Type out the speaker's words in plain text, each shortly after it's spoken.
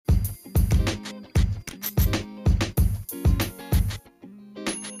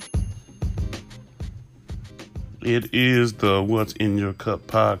It is the What's in Your Cup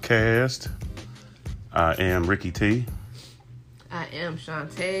podcast. I am Ricky T. I am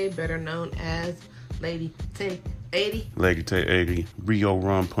Shantae, better known as Lady Tay 80. Lady Tay 80. Rio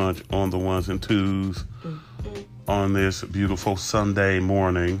Rum Punch on the ones and twos on this beautiful Sunday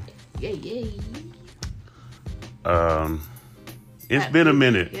morning. Yay. It's been a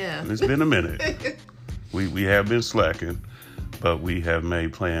minute. Yeah. It's been a minute. We have been slacking, but we have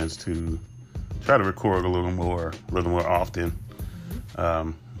made plans to try to record a little more often.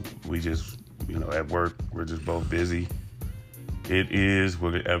 We just, at work, we're just both busy. It is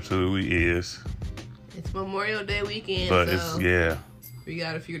what it absolutely is. It's Memorial Day weekend, but so we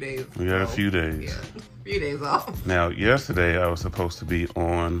got a few days. A few days. Yeah, a few days off. Now, yesterday I was supposed to be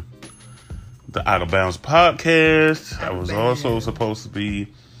on the Out of Bounds podcast. I was also supposed to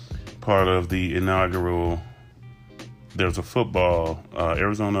be part of the inaugural, there's a football,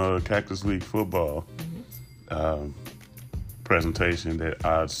 Arizona Cactus League football presentation that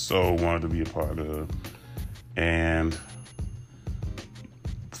I so wanted to be a part of. And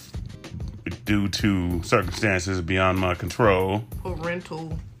due to circumstances beyond my control,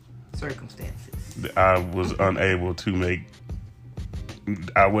 parental circumstances, I was unable to make,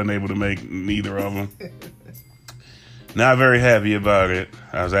 I wasn't able to make neither of them. Not very happy about it.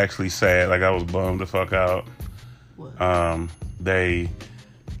 I was actually sad. Like, I was bummed the fuck out. What? They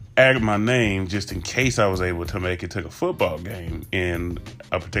added my name just in case I was able to make it to the football game in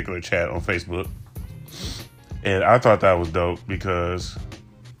a particular chat on Facebook. And I thought that was dope because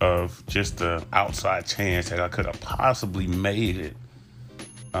of just the outside chance that I could have possibly made it.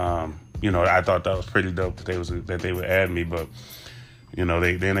 I thought that was pretty dope that they would add me, but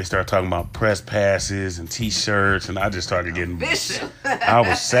they started talking about press passes and T-shirts, and I just started getting vicious. I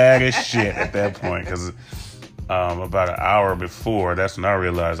was sad as shit at that point because about an hour before, that's when I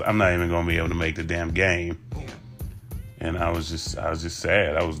realized I'm not even gonna be able to make the damn game, and I was just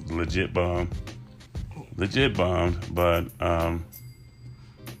sad. I was legit bummed, but I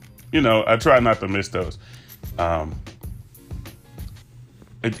try not to miss those. I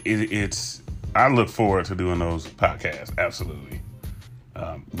look forward to doing those podcasts. Absolutely.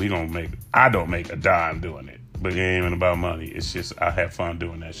 I don't make a dime doing it, but it ain't even about money. It's just, I have fun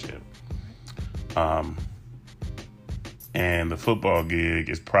doing that shit. And the football gig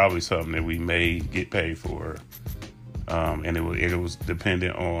is probably something that we may get paid for. And it was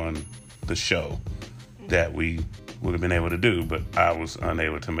dependent on the show that we would have been able to do, but I was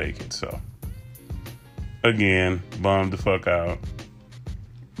unable to make it. So again, bummed the fuck out.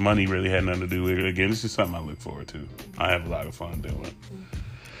 Money really had nothing to do with it. Again, it's just something I look forward to. I have a lot of fun doing.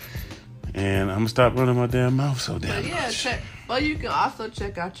 And I'm gonna stop running my damn mouth so damn much. You can also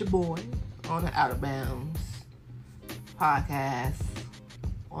check out your boy on the Out of Bounds podcast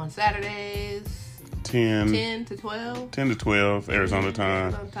on Saturdays. 10 to 12. 10 to 12 Arizona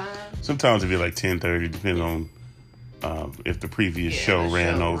time. Sometimes it'd be like 10:30, depending on if the previous show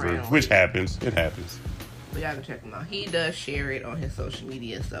ran over, which happens. It happens. But y'all can check him out. He does share it on his social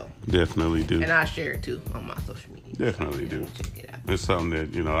media, so definitely do. And I share it too on my social media. Definitely do. Check it out. It's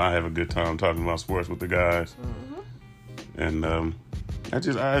something that I have a good time talking about sports with the guys, and I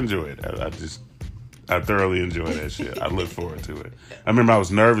enjoy it. I thoroughly enjoy that shit. I look forward to it. I remember I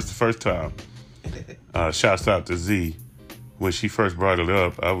was nervous the first time. Shouts out to Z. When she first brought it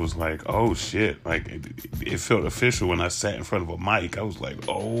up, I was like, oh shit. Like, it felt official when I sat in front of a mic. I was like,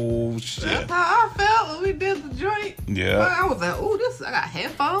 oh shit. That's how I felt when we did the joint. Yeah. I was like, oh, I got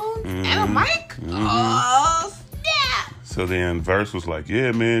headphones and a mic. Oh, snap. So then Verse was like,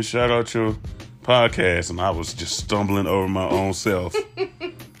 yeah, man, shout out your podcast. And I was just stumbling over my own self.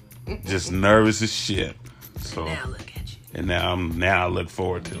 Just nervous as shit. So now look at you. And now I look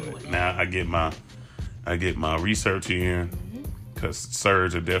forward to it. Now I get my research in. Because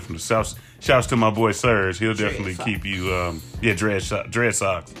Serge will definitely... Shouts to my boy Serge. He'll definitely keep you... dread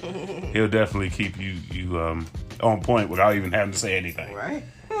socks. He'll definitely keep you on point without even having to say anything. Right.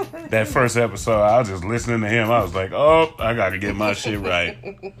 That first episode, I was just listening to him. I was like, oh, I got to get my shit right.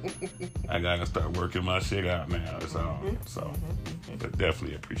 I got to start working my shit out now. So, but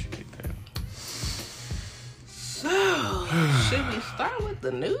definitely appreciate that. So, should we start with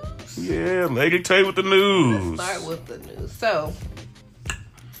the news? Yeah, Lady Tay with the news. Let's start with the news. So,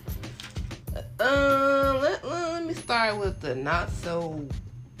 let me start with the not so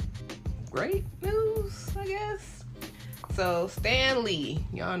great news, I guess. So, Stan Lee,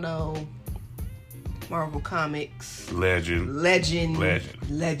 y'all know, Marvel Comics legend,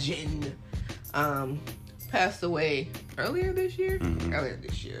 passed away earlier this year.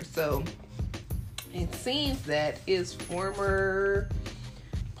 So, it seems that his former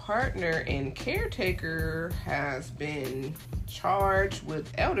partner and caretaker has been charged with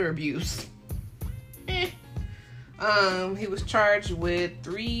elder abuse. He was charged with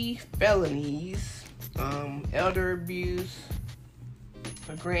 3 felonies: elder abuse,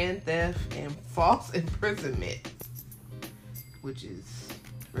 grand theft, and false imprisonment, which is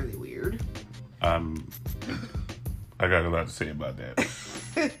really weird. I got a lot to say about that.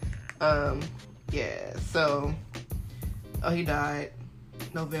 Yeah, so, he died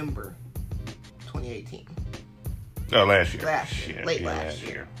November 2018. Oh, last year. Late last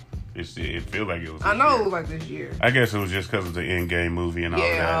year. It feels like it was. I know it was like this year. I guess it was just because of the Endgame movie and all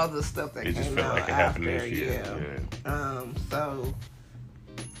that. Yeah, all the stuff that it came just felt out like it happened after, this year. Yeah. So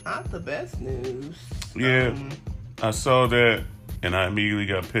not the best news. Yeah, I saw that and I immediately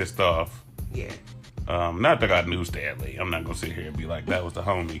got pissed off. Yeah. Not that I knew Stanley. I'm not gonna sit here and be like that was the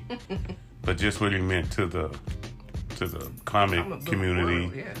homie, but just what he meant to the comic community.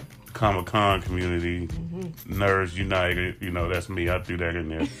 World, yeah. Comic-Con community, Nerds United, that's me. I threw that in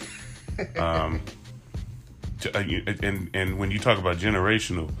there. And when you talk about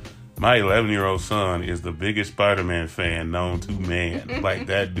generational, my 11-year-old son is the biggest Spider-Man fan known to man. Like,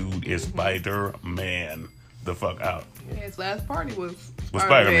 that dude is Spider-Man the fuck out. Yeah, his last party was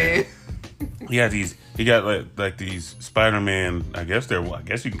Spider-Man. He got like these Spider-Man, I guess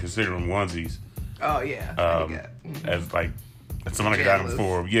you can consider them onesies. Oh, yeah. As like, somebody got them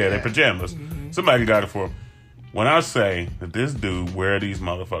for him. Yeah, they're pajamas. Somebody got it for him. When I say that this dude wear these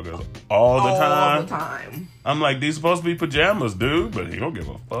motherfuckers all the time, I'm like, these supposed to be pajamas, dude, but he don't give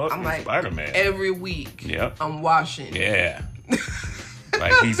a fuck. I'm like, Spider-Man. Every week, yep, I'm washing. Yeah.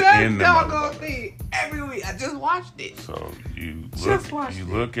 Like he's in the doggone thing. Every week, I just watched it. So you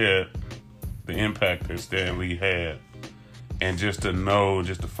look at the impact that Stan Lee had, and just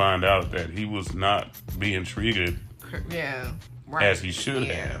to find out that he was not being treated as he should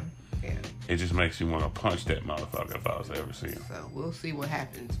have. Yeah. It just makes you want to punch that motherfucker if I was to ever see him. So we'll see what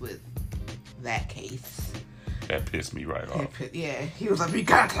happens with that case. That pissed me right off. He was like, we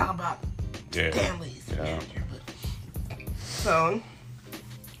gotta talk about Stanley's manager. So,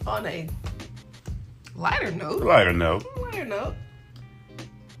 on a lighter note.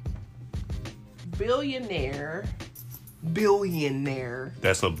 Billionaire.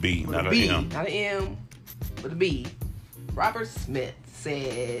 That's a B, not an M. Not an M, but a B. Robert Smith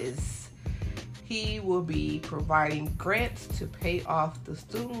says he will be providing grants to pay off the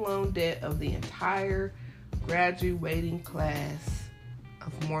student loan debt of the entire graduating class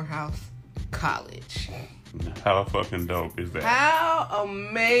of Morehouse College. How fucking dope is that? How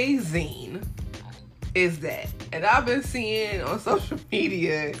amazing is that? And I've been seeing on social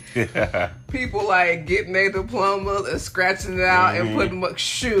media people like getting their diplomas and scratching it out and putting them up.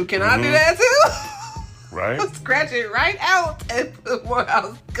 Shoot, can I do that too? Right? Scratch it right out at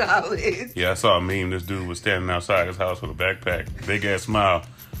Morehouse College. Yeah, I saw a meme. This dude was standing outside his house with a backpack, big ass smile,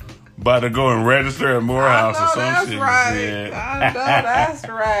 about to go and register at Morehouse or some shit. I know that's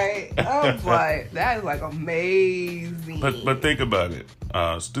right. I was like, that is like amazing. But think about it.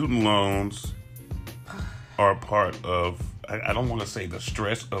 Student loans are part of, I don't want to say the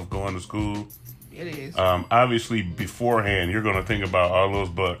stress of going to school. It is. Obviously, beforehand, you're going to think about all those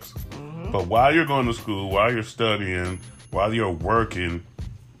bucks. But while you're going to school, while you're studying, while you're working,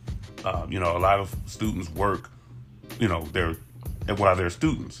 a lot of students work, while they're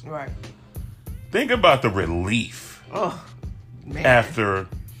students. Right. Think about the relief. Oh, man. After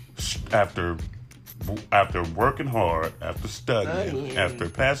working hard, after studying, after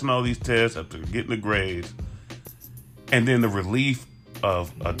passing all these tests, after getting the grades, and then the relief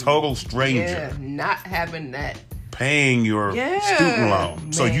of a total stranger not having that. Paying your student loan.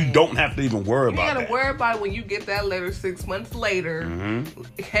 Man. So you don't have to even worry about that. You got to worry about it when you get that letter 6 months later.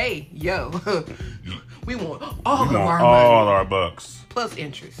 Hey, we want all our bucks. Plus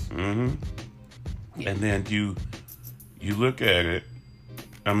interest. And then you look at it.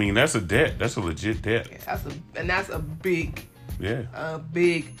 I mean, that's a debt. That's a legit debt. Yeah, that's a big debt.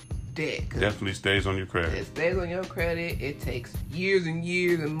 Definitely stays on your credit. It stays on your credit. It takes years and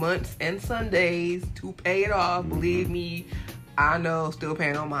years and months and Sundays to pay it off. Believe me, I know. Still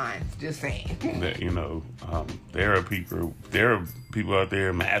paying on mine. Just saying. There are people out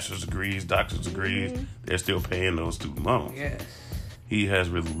there, master's degrees, doctor's degrees. They're still paying those student loans. Yes. He has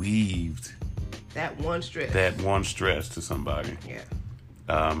relieved that one stress to somebody. Yeah.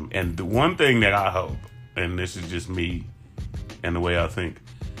 And the one thing that I hope, and this is just me and the way I think,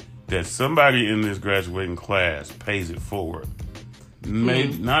 that somebody in this graduating class pays it forward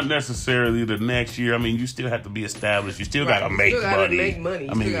Maybe not necessarily the next year. I mean, you still have to be established. You still gotta make money.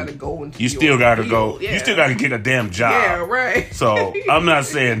 You still gotta go into You still gotta field. go. Yeah. You still gotta get a damn job. Yeah, right. So I'm not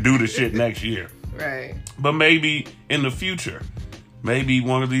saying do the shit next year. Right. But maybe in the future, maybe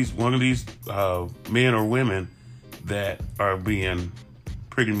one of these men or women that are being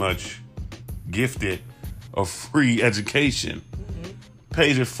pretty much gifted a free education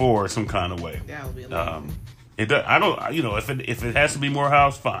pays it forward some kind of way. That would be amazing. I don't. You know, if it has to be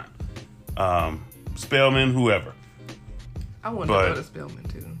Morehouse, fine. Spelman, whoever. I wanted to go to Spelman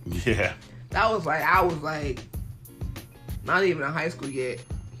too. Yeah. I was like, not even in high school yet.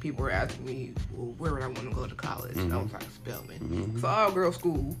 People were asking me, well, where would I want to go to college? And I was like, Spelman. It's an all-girl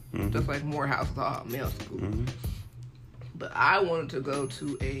school, just like Morehouse is all male school. But I wanted to go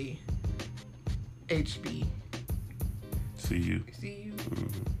to a HB. CU.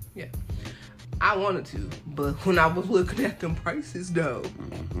 Yeah. I wanted to, but when I was looking at them prices, though,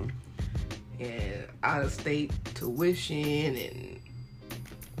 and out of state tuition, and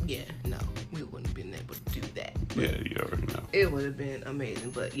no, we wouldn't have been able to do that. Yeah, you already know. It would have been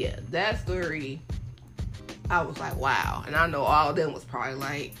amazing, but yeah, that story, I was like, wow, and I know all of them was probably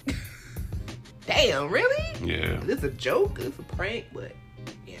like, damn, really? Yeah. This is a joke, this is a prank, but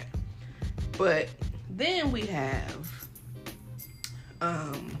yeah. But then we have,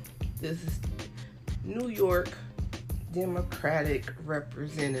 this is New York Democratic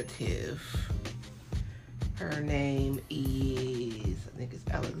representative. Her name is, I think it's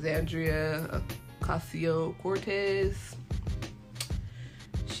Alexandria Ocasio-Cortez.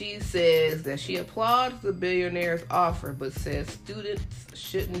 She says that she applauds the billionaire's offer, but says students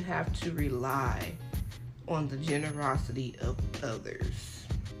shouldn't have to rely on the generosity of others.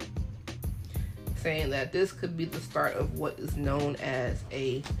 Saying that this could be the start of what is known as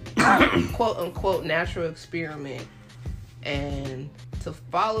a quote-unquote natural experiment, and to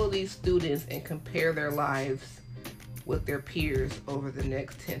follow these students and compare their lives with their peers over the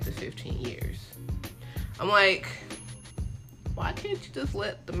next 10 to 15 years. I'm like, why can't you just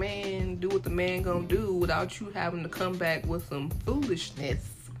let the man do what the man gonna do without you having to come back with some foolishness?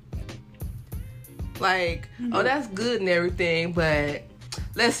 Like, oh, that's good and everything, but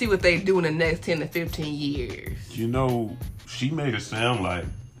let's see what they do in the next 10 to 15 years. You know, she made it sound like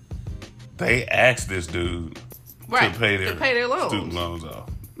they asked this dude to pay their loans. Student loans off.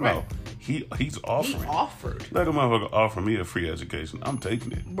 Right. No, he's offering. He offered. Let a motherfucker offer me a free education. I'm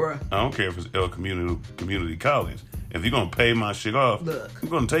taking it. Bruh. I don't care if it's Community College. If you're going to pay my shit off, I'm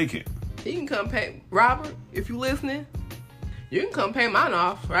going to take it. He can come pay. Robert, if you listening, you can come pay mine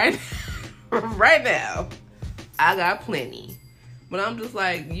off, right? Right now. I got plenty. But I'm just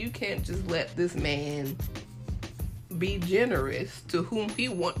like, you can't just let this man be generous to whom he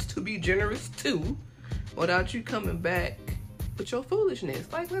wants to be generous to without you coming back with your foolishness.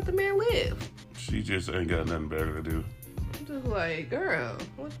 Like, let the man live. She just ain't got nothing better to do. I'm just like, girl,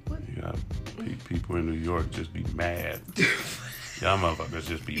 what? You got people in New York just be mad. Y'all motherfuckers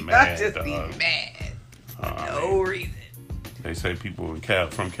just be mad. Y'all just be mad. For no reason. They say people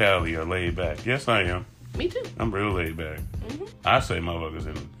from Cali are laid back. Yes, I am. Me too. I'm real laid back. I say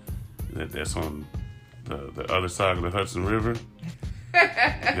motherfuckers that's on the other side of the Hudson River.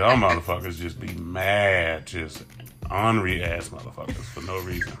 Y'all motherfuckers just be mad, just ornery ass motherfuckers for no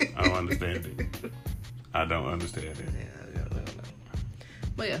reason. I don't understand it. I don't understand it. Yeah, I don't know.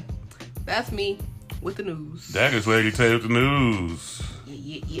 But yeah, that's me with the news. That is Lady Tay with the news.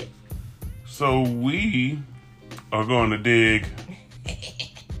 Yeah. So we are going to dig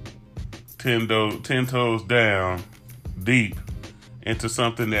 10 toes down deep into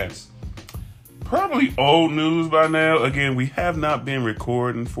something that's probably old news by now. Again, we have not been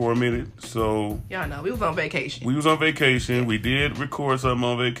recording for a minute, so... Y'all know, we was on vacation. We did record something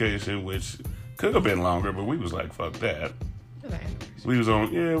on vacation, which could have been longer, but we was like, fuck that. We was on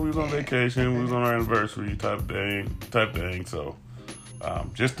vacation. We was on our anniversary type thing. So,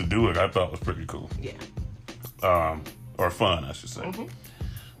 just to do it, I thought was pretty cool. Yeah. Or fun, I should say.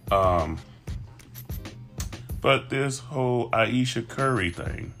 But this whole Ayesha Curry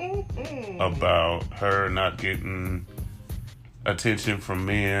thing about her not getting attention from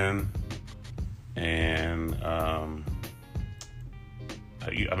men and, I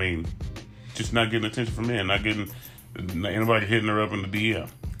mean, just not getting attention from men, not getting anybody hitting her up in the DM.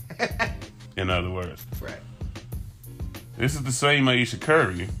 In other words. Right. This is the same Ayesha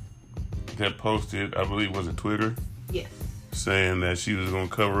Curry that posted, I believe, was it Twitter? Yes. Saying that she was going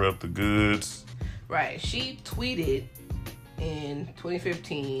to cover up the goods. Right. She tweeted in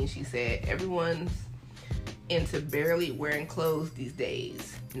 2015, she said, everyone's into barely wearing clothes these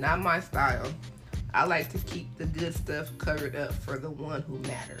days. Not my style. I like to keep the good stuff covered up for the one who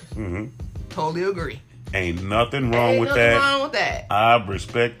matters. Mm-hmm. Totally agree. Ain't nothing wrong with that. I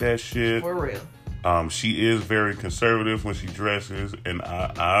respect that shit. For real. She is very conservative when she dresses, and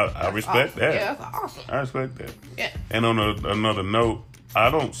I respect that. Yeah, that's awesome. I respect that. Yeah. And on another note, I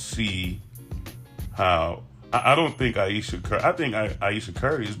don't see how. I don't think Ayesha Curry. I think Ayesha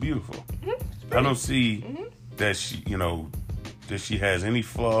Curry is beautiful. Mm-hmm. I don't see that she, that she has any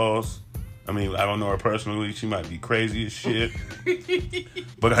flaws. I mean, I don't know her personally. She might be crazy as shit.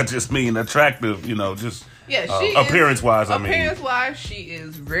 But I just mean attractive, just appearance-wise. Appearance-wise, she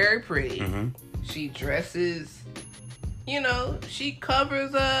is very pretty. Mm-hmm. She dresses, she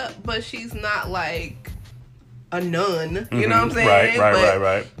covers up, but she's not like a nun. You know what I'm saying?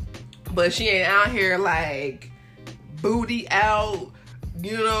 Right. But she ain't out here like booty out,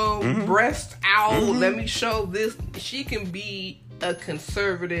 breast out. Mm-hmm. Let me show this. She can be a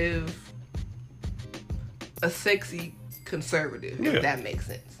conservative, a sexy conservative, if that makes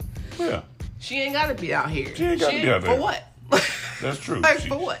sense. Yeah. She ain't got to be out here. She ain't got to be out there. For what? That's true.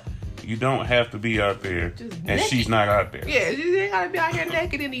 For what? You don't have to be out there, and she's not out there. Yeah, she ain't got to be out here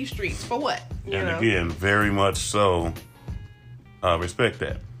naked in these streets. For what? Again, very much so, respect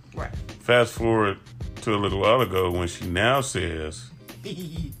that. Right. Fast forward to a little while ago when she now says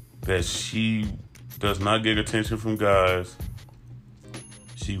that she does not get attention from guys.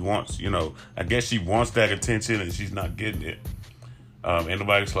 She wants, I guess she wants that attention and she's not getting it. Ain't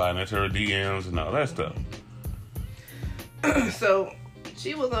nobody sliding into her DMs and all that stuff. So,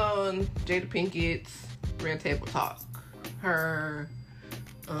 she was on Jada Pinkett's Red Table Talk. Her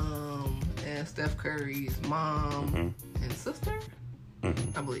and Steph Curry's mom and sister,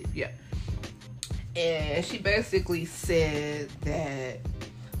 I believe, yeah. And she basically said that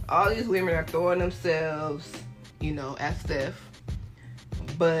all these women are throwing themselves, at Steph.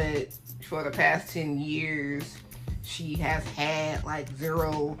 But for the past 10 years, she has had like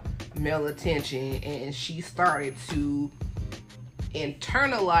zero male attention, and she started to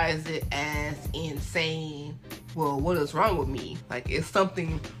internalize it as insane. Well, what is wrong with me? Like, is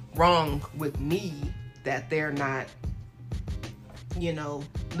something wrong with me that they're not,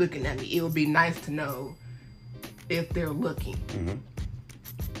 looking at me? It would be nice to know if they're looking. Mm-hmm.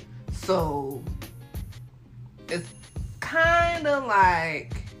 So it's kind of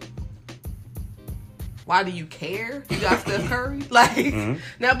like, why do you care? You got Steph Curry? Like,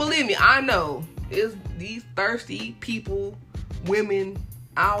 now believe me, I know it's these thirsty people, women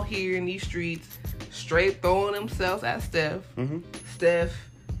out here in these streets straight throwing themselves at Steph. Mm-hmm. Steph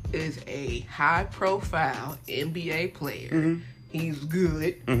is a high profile NBA player. Mm-hmm. He's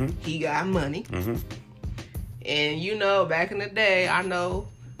good. Mm-hmm. He got money. Mm-hmm. And back in the day, I know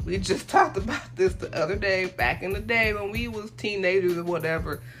we just talked about this the other day. Back in the day when we was teenagers or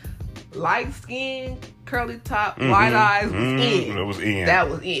whatever, light skin, curly top, white eyes was in. That was in. That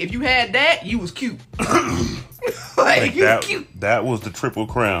was in. If you had that, you was cute. Like you was cute. That was the triple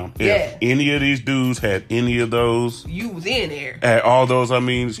crown. If any of these dudes had any of those, you was in there. Had all those,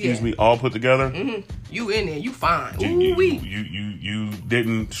 all put together. Mm-hmm. You in there. You fine. You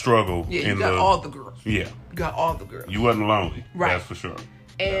didn't struggle. Yeah, you got all the girls. Yeah. You got all the girls. You wasn't lonely. Right. That's for sure.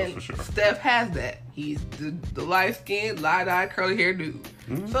 And Steph has that. He's the light-skinned, light-eyed, curly-haired dude.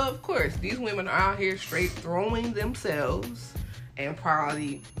 Mm-hmm. So, of course, these women are out here straight throwing themselves and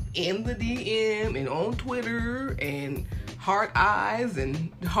probably in the DM and on Twitter and heart eyes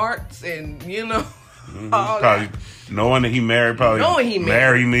and hearts and, all probably that. Knowing that he married,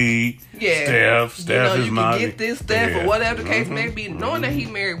 marry me. Yeah. Steph is you not. can get this Steph or whatever the case may be. Knowing that he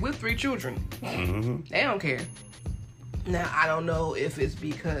married with 3 children. They don't care. Now, I don't know if it's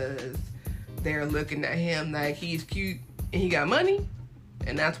because they're looking at him like he's cute and he got money,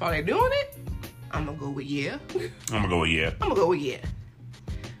 and that's why they're doing it. I'm going to go with yeah. I'm going to go with yeah.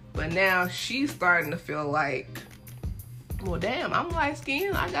 But now she's starting to feel like, well, damn, I'm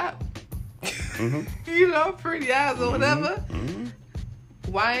light-skinned. I got, pretty eyes or whatever. Mm-hmm.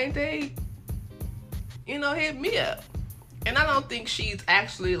 Why ain't they, hit me up? And I don't think she's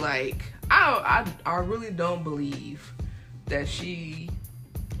actually like, I really don't believe that she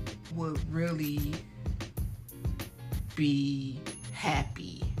would really be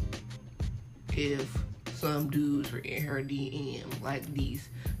happy if some dudes were in her DM like these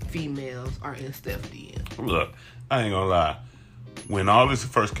females are in Steph's DM. Look, I ain't gonna lie. When all this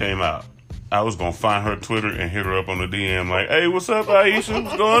first came out, I was gonna find her Twitter and hit her up on the DM like, hey, what's up, Ayesha?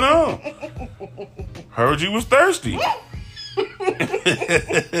 What's going on? Heard you was thirsty.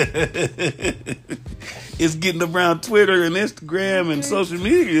 It's getting around Twitter and Instagram and social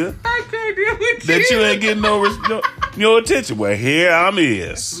media. I can't deal with that you ain't getting no response. your attention. Well, here I'm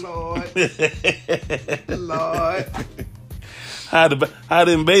is. Lord. Lord. How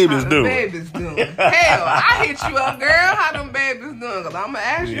them babies doing? Babies doing? Hell, I hit you up, girl. How them babies doing? Because I'm going to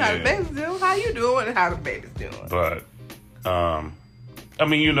ask you how the babies doing, how you doing, and how the babies doing. But, I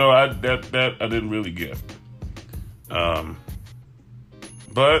mean, I didn't really get.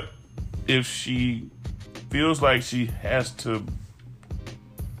 But if she feels like she has to,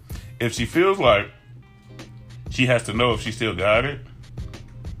 if she feels like she has to know if she still got it,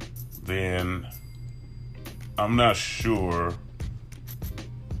 then I'm not sure.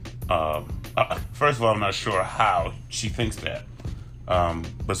 First of all, I'm not sure how she thinks that.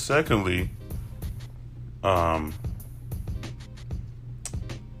 But secondly, I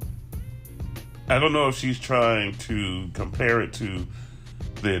don't know if she's trying to compare it to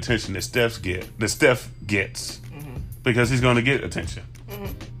the attention that Steph gets, mm-hmm. because he's going to get attention.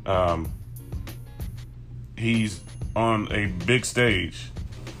 Mm-hmm. He's on a big stage.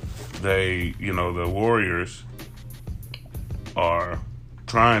 The Warriors are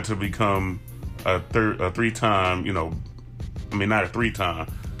trying to become a three-time, not a three-time,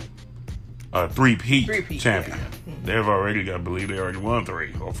 a three-peat champion. Yeah. Mm-hmm. They've already, I believe they already won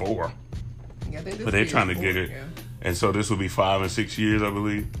 3 or 4. Yeah, I think but they're trying to get it. Yeah. And so this will be 5 and 6 years, I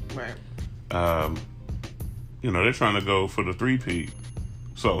believe. Right. They're trying to go for the 3-peat.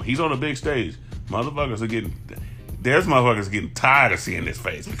 So he's on a big stage. There's motherfuckers getting tired of seeing his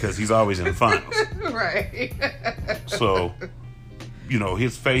face because he's always in the finals. Right. So,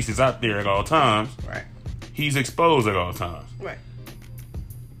 his face is out there at all times. Right. He's exposed at all times. Right.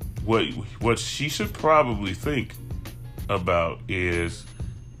 What she should probably think about is,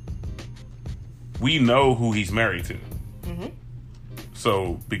 we know who he's married to. Mm-hmm.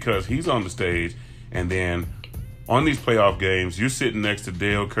 So, because he's on the stage, and then on these playoff games, you're sitting next to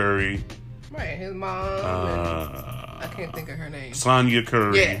Dale Curry. Right, his mom. I can't think of her name. Sonya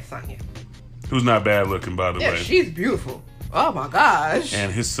Curry. Yeah, Sonya. Who's not bad looking, by the way. Yeah, she's beautiful. Oh, my gosh.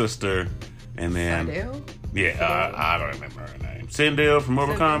 And his sister, and then... Sindel? Yeah, I don't remember her name. Sindel from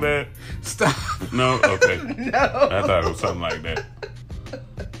Mortal Kombat? Stop. No? Okay. No. I thought it was something like that.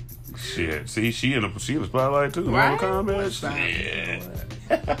 Shit. See, she in the spotlight too. Right? Mortal Kombat. Shit.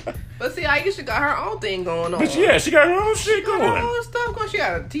 But see, Ayesha got her own thing going on. But yeah, she got her own shit going. Her own stuff going. She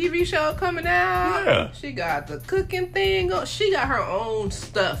got a TV show coming out. Yeah. She got the cooking thing going. She got her own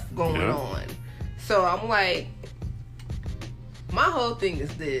stuff going on. So I'm like, my whole thing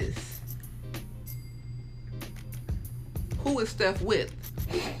is this. Who is Steph with?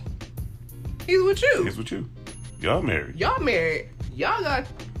 He's with you. He's with you. Y'all married. Y'all got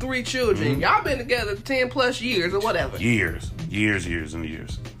 3 children. Mm-hmm. Y'all been together 10 plus years or whatever. Years and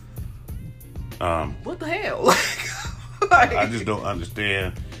years. What the hell? I just don't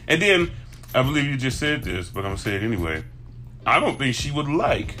understand. And then, I believe you just said this, but I'm going to say it anyway. I don't think she would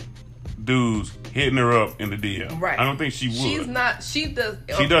like dudes hitting her up in the DM. Right. I don't think she would. She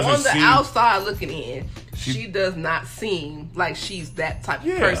doesn't on the outside looking in, she does not seem like she's that type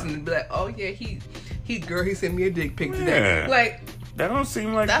of person to be like, oh yeah, he sent me a dick pic today. Like, that don't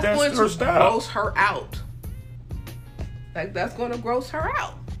seem like that's going her to style. Gross her out. Like, that's going to gross her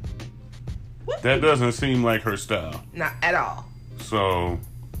out. That doesn't seem like her style. Not at all. So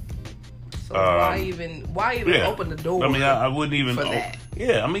why even open the door? I mean, I wouldn't even for that.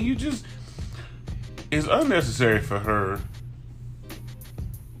 Yeah, I mean, it's unnecessary for her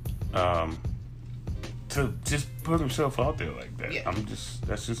to just put herself out there like that. Yeah.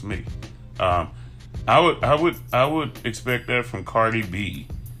 That's just me. I would expect that from Cardi B,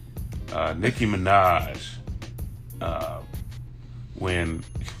 Nicki Minaj, when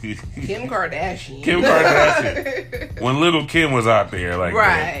Kim Kardashian. When Little Kim was out there, like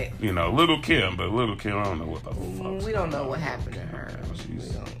right, that. Little Kim, I don't know what the fuck. We don't know what happened to her.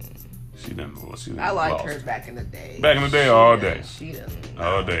 She didn't. I liked her back in the day. Back in the day, all day. She didn't.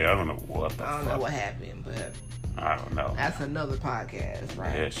 All day. I don't know what the. I don't know what happened, but I don't know. That's another podcast,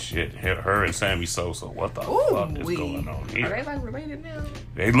 right? Yeah, shit. Her and Sammy Sosa. What the fuck is going on here? Are they like related now?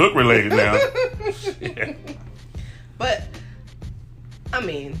 They look related now. Shit. But I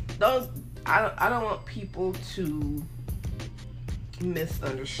mean, I don't want people to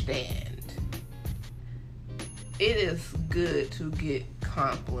misunderstand. It is good to get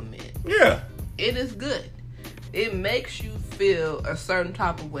compliments. Yeah. It is good. It makes you feel a certain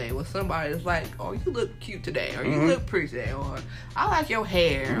type of way when somebody is like, oh, you look cute today, or you look pretty today, or I like your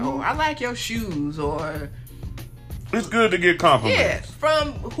hair, or I like your shoes, or... It's good to get compliments. Yeah,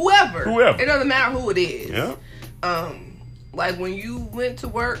 from whoever. It doesn't matter who it is. Yeah. Like when you went to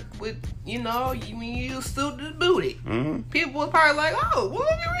work with, you suited the booty. Mm-hmm. People was probably like, oh, well,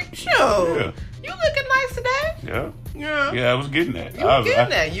 let me show. Yeah. You looking nice today. Yeah. Yeah. Yeah, I was getting that. You was getting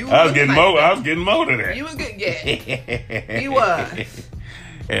that. I was getting more. I was getting more than that. You was getting, yeah. He was.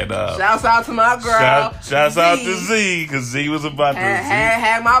 And shouts out to my girl. Shouts out to Z, because Z was about to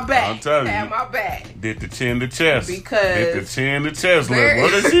had my back. I'm telling you. Had my back. Did the chin to chest. Because did the chin to chest. Look,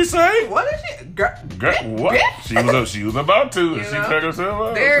 what did she say? What did she? Girl, what? She was about to. And she cut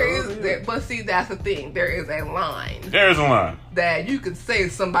herself up. But see, that's the thing. There is a line. There's a line that you could say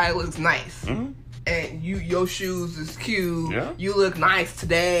somebody looks nice. Mm-hmm. And your shoes is cute. Yeah. You look nice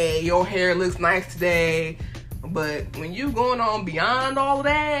today. Your hair looks nice today. But when you going on beyond all of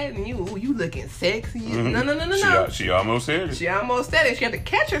that, and you looking sexy, no. She almost said it. She almost said it. She had to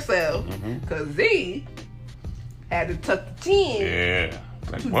catch herself because Z had to tuck the chin. Yeah.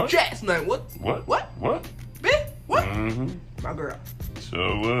 Like, to what? The chest. Like what? What? Bitch, what? Mm-hmm. My girl.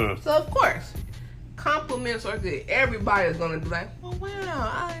 Sure was. So of course, compliments are good. Everybody's gonna be like, "Oh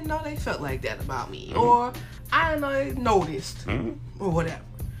wow, I didn't know they felt like that about me," or "I didn't know they noticed," or whatever.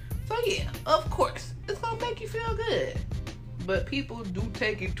 So yeah, of course, it's gonna make you feel good. But people do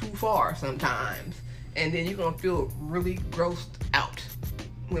take it too far sometimes, and then you're gonna feel really grossed out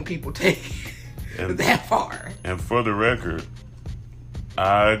when people take it that far. And for the record,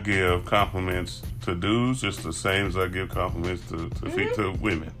 I give compliments to dudes just the same as I give compliments to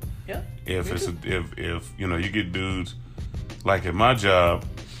women. Yeah. If you get dudes like at my job,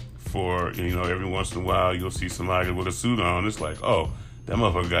 for every once in a while you'll see somebody with a suit on. It's like, oh, that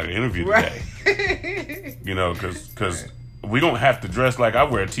motherfucker got an interview today. Right. Because we don't have to dress like I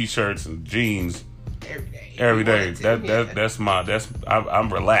wear t-shirts and jeans every day.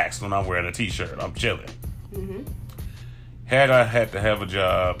 I'm relaxed when I'm wearing a t-shirt. I'm chilling. Mm-hmm. Had I had to have a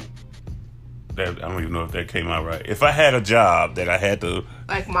job that I don't even know if that came out right. If I had a job that I had to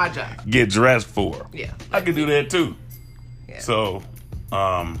like my job get dressed for, yeah, I could do that too. Yeah. So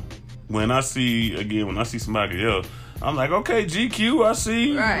when I see somebody else, I'm like, okay, GQ, I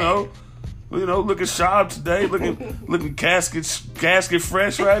see, right. Looking sharp today, looking casket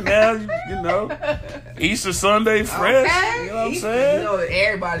fresh right now, Easter Sunday fresh. Okay. You know what I'm saying?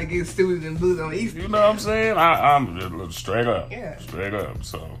 Everybody gets suited and boots on Easter. You know what I'm saying? I'm straight up. Yeah. Straight up.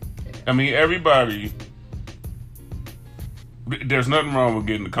 So, I mean, everybody, there's nothing wrong with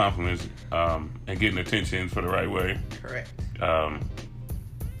getting the compliments and getting attention for the right way. Correct.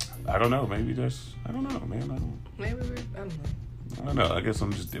 I don't know. Maybe I don't know, man. I don't know. I guess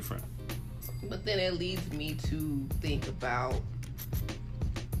I'm just different. But then it leads me to think about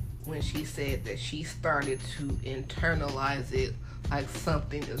when she said that she started to internalize it like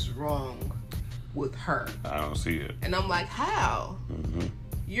something is wrong with her. I don't see it. And I'm like, how? Mm-hmm.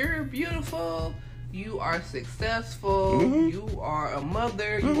 You're beautiful. You are successful. Mm-hmm. You are a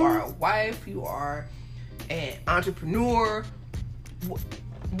mother. You are a wife. You are an entrepreneur.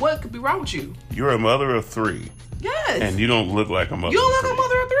 What could be wrong with you? You're a mother of 3. Yes. And you don't look like a mother. You don't of look 3. a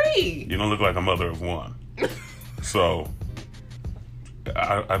mother of 3. You don't look like a mother of 1. So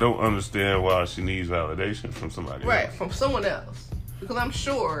I don't understand why she needs validation from somebody right, else. from someone else. Because I'm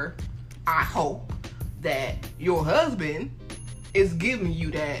sure, I hope, that your husband is giving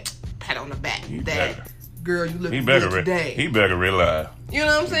you that pat on the back. Girl, you look good today. He better realize. You know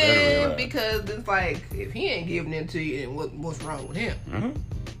what I'm saying? Because it's like, if he ain't giving it to you, then what's wrong with him? Mm-hmm.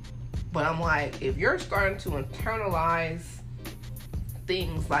 But I'm like, if you're starting to internalize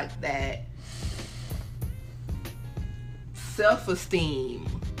things like that, self-esteem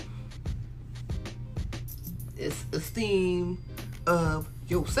is esteem of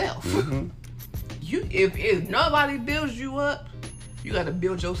yourself. Mm-hmm. If nobody builds you up, you got to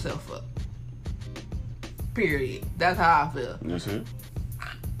build yourself up. Period. That's how I feel. That's it.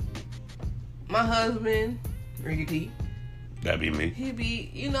 My husband, Ricky T. That'd be me.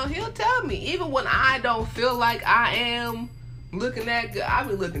 He'll tell me. Even when I don't feel like I am looking that good, I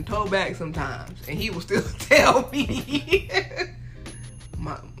be looking toe back sometimes. And he will still tell me.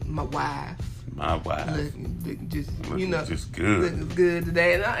 my wife. Looking just good. Looking good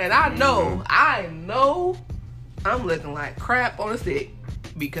today. And I know, I'm looking like crap on a stick.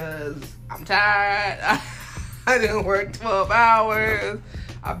 Because I'm tired. I didn't work 12 hours.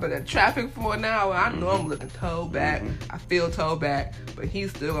 I've been in traffic for an hour. I know I'm looking toe back. I feel toe back. But he's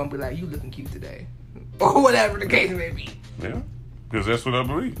still going to be like, you looking cute today. Or whatever the case may be. Yeah. Because that's what I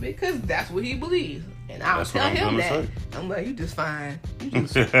believe. Because that's what he believes. And I'll tell him that. I'm like, you just fine. He be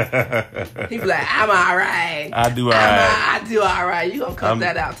like, I'm all right. I do all right. I do all right. You going to cut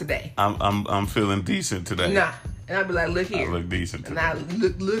that out today. I'm feeling decent today. Nah. And I'll be like, look here. I look decent today. And I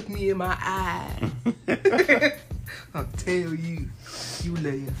look me in my eyes. I'll tell you love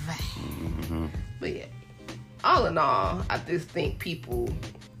your vibe. Mm-hmm. But yeah, all in all, I just think people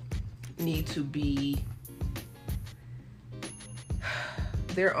need to be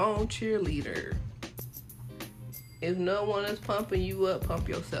their own cheerleader. If no one is pumping you up, pump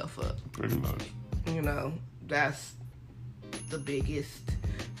yourself up. Pretty much. You know, that's the biggest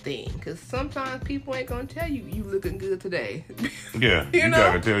thing. Because sometimes people ain't going to tell you looking good today. Yeah, you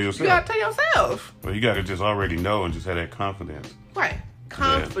got to tell yourself. You got to tell yourself. Well, you got to just already know and just have that confidence. Right.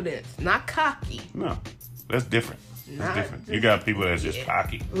 Confidence, not cocky. No, that's different. That's different. You got people that's just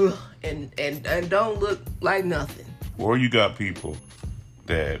cocky. Ugh, and don't look like nothing. Or you got people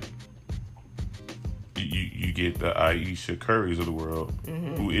that you get the Ayesha Currys of the world,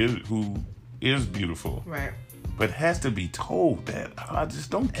 who is beautiful, right? But has to be told that. I just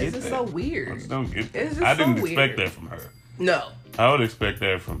don't get that. It's so weird. I just don't get that. It's just I didn't so expect weird. that from her. No, I would expect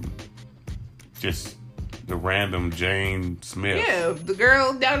that from just the random Jane Smith. Yeah, the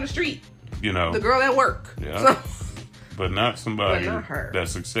girl down the street. You know, the girl at work. Yeah, but not somebody but not her.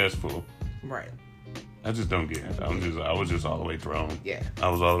 That's successful. Right. I just don't get it. I was just all the way thrown. Yeah. I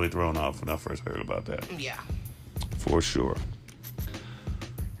was all the way thrown off when I first heard about that. Yeah. For sure.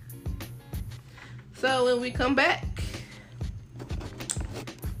 So when we come back,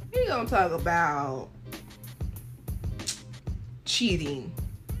 we're going to talk about cheating.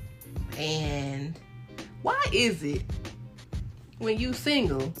 And why is it when you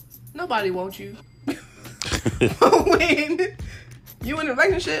single, nobody wants you? When you in a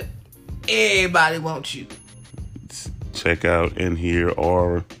relationship, everybody wants you. Check out and hear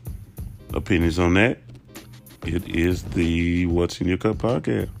our opinions on that. It is the What's in Your Cup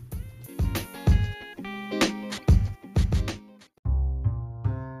podcast.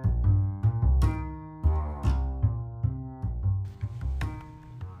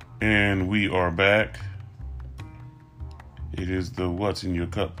 And we are back. It is the What's in Your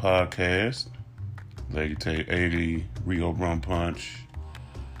Cup podcast. Legacy 80, Rio Rum Punch.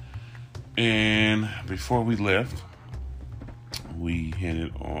 And before we left, we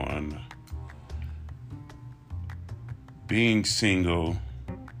hinted on being single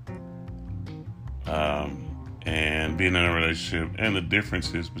and being in a relationship and the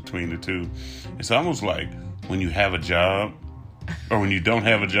differences between the two. It's almost like when you have a job or when you don't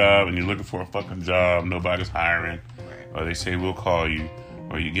have a job and you're looking for a fucking job, nobody's hiring, or they say we'll call you,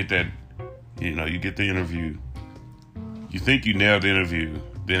 or you get that, you get the interview. You think you nailed the interview,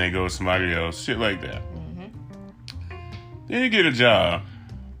 then they go with somebody else, shit like that. Then you get a job,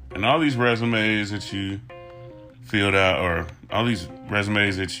 and all these resumes that you filled out, or all these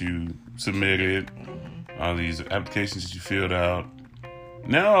resumes that you submitted, all these applications that you filled out,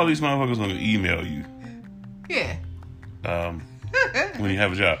 now all these motherfuckers are going to email you. Yeah. When you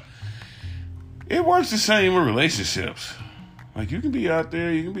have a job. It works the same with relationships. Like, you can be out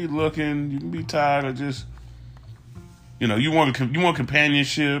there, you can be looking, you can be tired of just, you want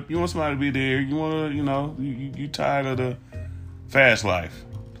companionship, you want somebody to be there, you want to, you tired of the fast life.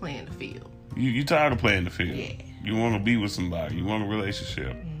 Playing the field. You tired of playing the field. Yeah. You want to be with somebody, you want a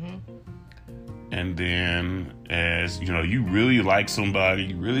relationship. And then as, you really like somebody,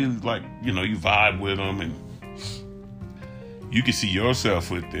 you really like, you vibe with them, and you can see yourself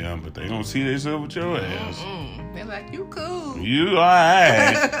with them, but they don't see themselves with your ass. They're like, you cool. You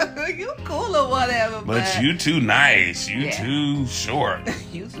alright. You cool or whatever. But you too nice. You too short.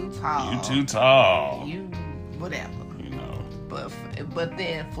 You too tall. You too tall. You whatever. But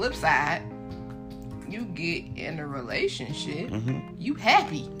then flip side, you get in a relationship, you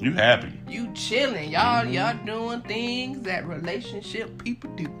happy. You happy. You chilling. Y'all doing things that relationship people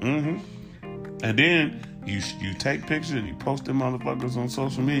do. And then you take pictures and you post them motherfuckers on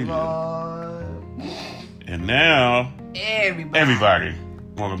social media. And now everybody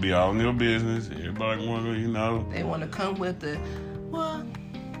want to be all in your business. Everybody want to, They want to come with the, well,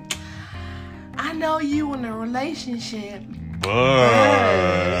 I know you in a relationship.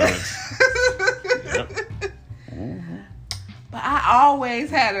 But But I always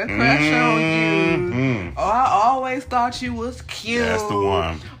had a crush on you. Or I always thought you was cute. That's the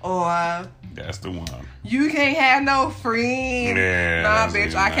one. Or that's the one. You can't have no friend. Yeah, nah,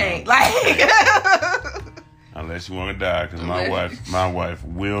 bitch, I can't. Like, unless you want to die, because my wife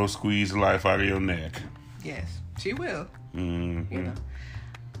will squeeze the life out of your neck. Yes, she will. I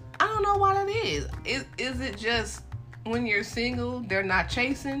don't know why that is. Is it just when you're single, they're not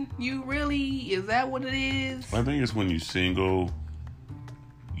chasing you? Really, is that what it is? I think it's when you're single,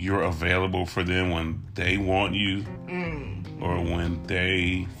 you're available for them when they want you. Or when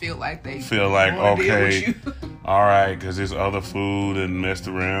they feel like okay, all right, because there's other food and messed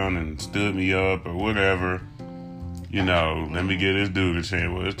around and stood me up or whatever. Let me get this dude a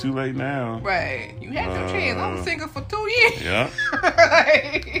chance. Well, it's too late now. Right. You had your chance. I was single for 2 years. Yeah.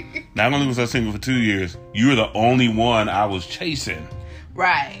 not only was I single for 2 years, you're the only one I was chasing.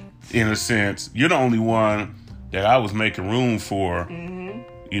 Right. In a sense, you're the only one that I was making room for. Mm-hmm.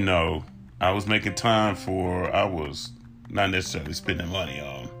 You know, I was making time for. I was not necessarily spending money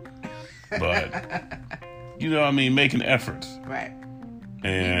on, but you know what I mean, making efforts. Right.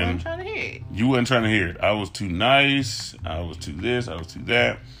 And you weren't trying to hear it. You wasn't trying to hear it. I was too nice. I was too this. I was too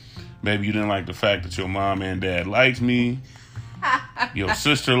that. Maybe you didn't like the fact that your mom and dad liked me. Your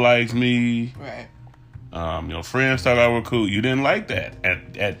sister liked me. Right. Your friends thought I were cool. You didn't like that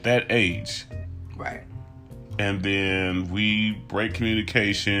at that age. Right. And then we break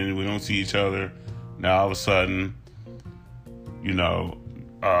communication. We don't see each other. Now all of a sudden, you know,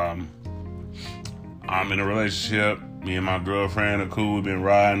 I'm in a relationship. Me and my girlfriend are cool. We've been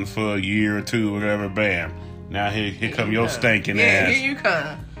riding for a year or two, whatever. Bam. Now here come your stinking ass. Here you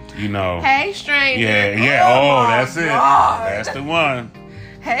come. You know. Hey, stranger. Yeah. Oh, that's it. God. That's the one.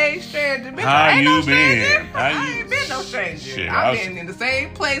 Hey, stranger. Bitch, How ain't you no stranger. been? I ain't been no stranger. Shit, I've been in the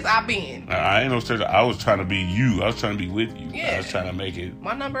same place I've been. I ain't no stranger. I was trying to be you. I was trying to be with you. Yeah. I was trying to make it.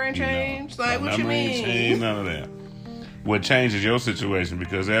 My number ain't changed. Know, like, what you mean? Ain't changed, none of that. What changes your situation?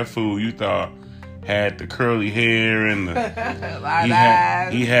 Because that fool you thought had the curly hair and the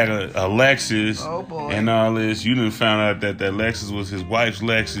he had a Lexus and all this. You didn't find out that Lexus was his wife's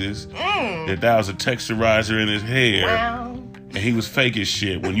Lexus. That was a texturizer in his hair. Wow. And he was fake as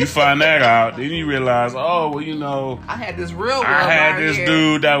shit. When you find that out, then you realize, oh, well, you know, I had this real. I had this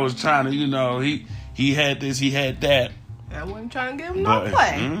dude that was trying to, you know, he had this, he had that. I wasn't trying to give him no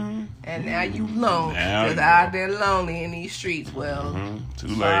play. And now you lonely. Because out there lonely in these streets. Well, too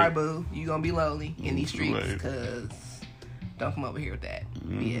late. Sorry, boo. You gonna be lonely in these streets. Because don't come over here with that.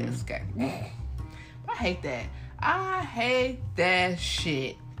 Yes, okay. I hate that. I hate that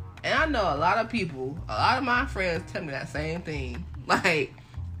shit. And I know a lot of people, a lot of my friends tell me that same thing. Like,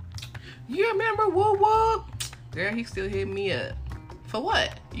 you remember whoop whoop? Girl, he still hit me up. For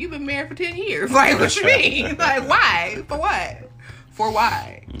what? You've been married for 10 years. Like, what you mean? Like, why? For what? For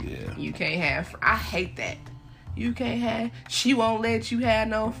why? Yeah. You can't have, I hate that. You can't have, she won't let you have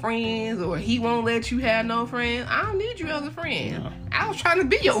no friends, or he won't let you have no friends. I don't need you as a friend. No. I was trying to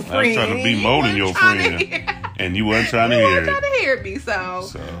be your friend. I was trying to be more than your friend. And you wasn't trying to hear it. You wasn't trying to hear me,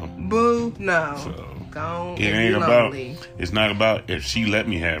 so boo, no. So, go it ain't about, it's not about if she let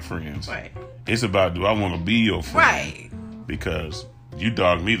me have friends. Right. It's about, do I want to be your friend? Right. Because you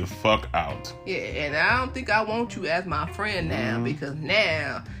dog me the fuck out. Yeah, and I don't think I want you as my friend now, because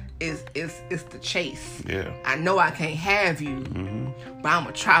now it's the chase. Yeah. I know I can't have you, but I'm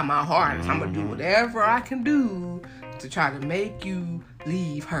going to try my hardest. I'm going to do whatever I can do to try to make you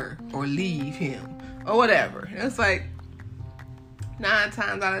leave her or leave him or whatever. It's like 9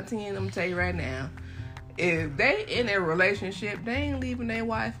 times out of 10, I'm going to tell you right now, if they in a relationship, they ain't leaving their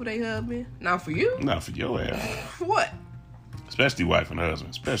wife or their husband. Not for you. Not for your ass. What? Especially wife and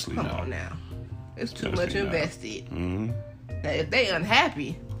husband. Especially Come now. on now. It's too much invested. Now, if they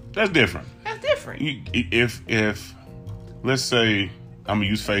unhappy, that's different. That's different. If let's say I'm gonna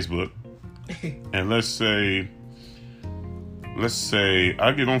use Facebook, and let's say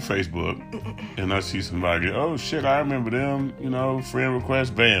I get on Facebook and I see somebody, oh shit, I remember them, you know, friend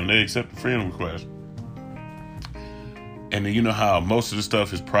request, bam, they accept the friend request. And then you know how most of the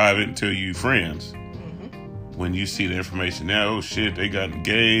stuff is private until you friends. When you see the information now, oh shit, they got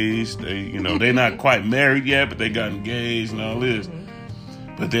engaged. They, you know, they not quite married yet, but they got engaged and all this.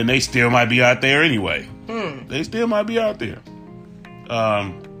 But then they still might be out there anyway. They still might be out there.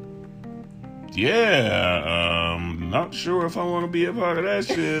 Not sure if I want to be a part of that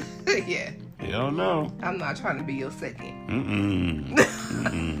shit. Yeah. Hell no. I'm not trying to be your second.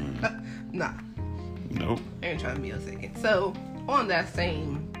 Nah. Nope. I ain't trying to be your second. So, on that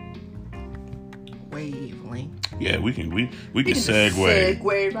same wavelength. Yeah, we can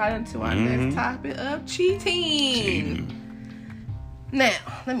segue right into our next topic of cheating. Now,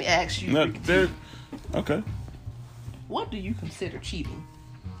 let me ask you. Okay. What do you consider cheating?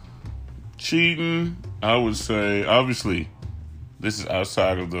 Cheating, I would say, obviously, this is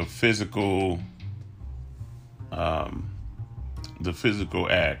outside of the physical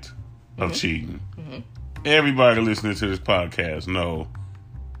act of cheating. Everybody listening to this podcast know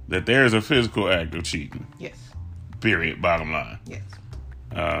that there is a physical act of cheating. Yes. Period. Bottom line. Yes.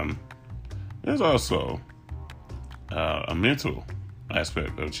 There's also a mental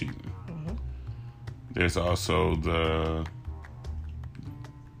aspect of cheating. There's also the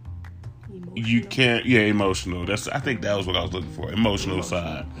emotional. I think that was what I was looking for. Emotional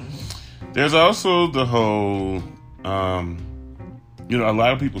side. There's also the whole, a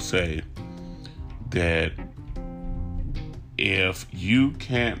lot of people say that if you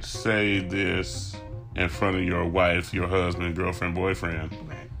can't say this in front of your wife, your husband, girlfriend, boyfriend,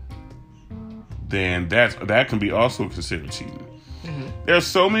 then that can be also considered cheating. Mm-hmm. There's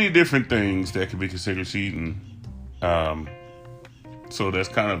so many different things that can be considered cheating. So that's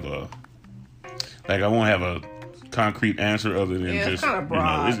kind of I won't have a concrete answer other than just kind of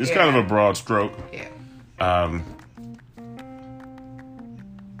broad. It's kind of a broad stroke. Yeah.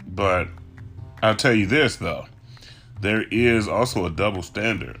 But I'll tell you this though, there is also a double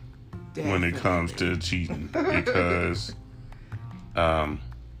standard when it comes to cheating because, and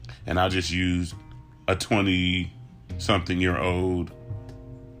I'll just use a 20-something-year-old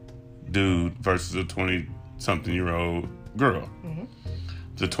dude versus a 20-something-year-old girl. Mm-hmm.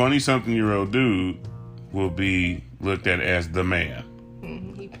 The 20-something-year-old dude will be looked at as the man.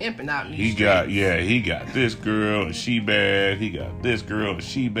 Mm-hmm. He pimping out. He got this girl and she bad. He got this girl and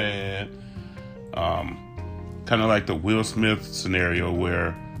she bad. Kind of like the Will Smith scenario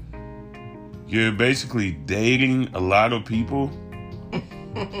where you're basically dating a lot of people.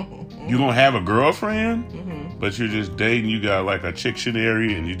 You don't have a girlfriend, mm-hmm. but you're just dating. You got like a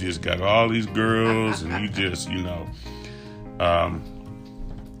Chicktionary and you just got all these girls and you just,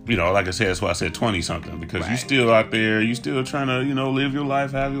 like I said, that's why I said 20-something because you still out there, you still trying to, live your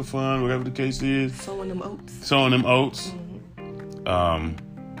life, have your fun, whatever the case is. Sowing them oats. Mm-hmm.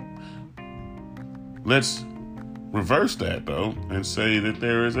 Let's reverse that though and say that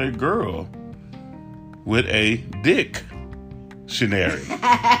there is a girl with a dick shenary.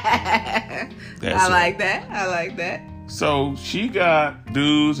 I like that. So she got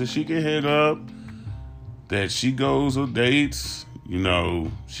dudes that she can hit up, that she goes on dates.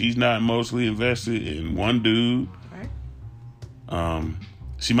 She's not emotionally invested in one dude. Right.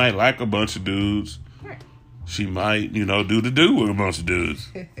 She might like a bunch of dudes. Right. She might, do the do with a bunch of dudes.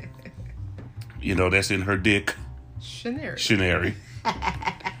 That's in her dick. Shenary.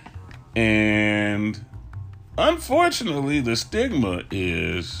 And unfortunately, the stigma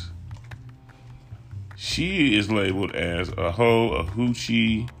is she is labeled as a hoe, a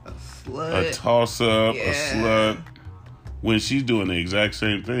hoochie, a slut, a toss-up, a slut, when she's doing the exact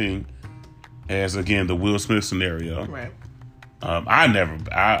same thing as, again, the Will Smith scenario. Right. I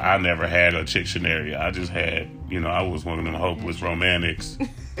never had a Chicktionary. I just had, I was one of them hopeless romantics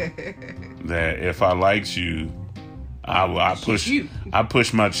that if I liked you, I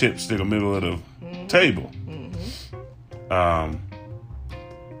push my chips to the middle of the table. Mm-hmm.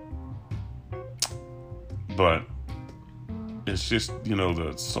 But it's just,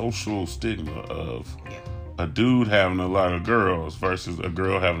 the social stigma of a dude having a lot of girls versus a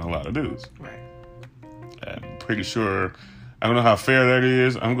girl having a lot of dudes. Right. I'm pretty sure, I don't know how fair that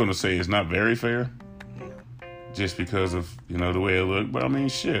is. I'm going to say it's not very fair. Just because of, the way it looked. But I mean,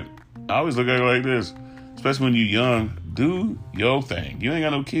 shit. I always look at it like this. Especially when you're young. Do your thing. You ain't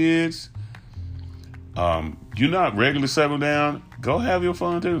got no kids. You're not regularly settled down. Go have your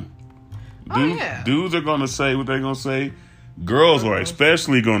fun too. Dudes are going to say what they're going to say. Girls are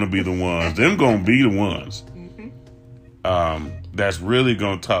especially going to be the ones. Them going to be the ones. That's really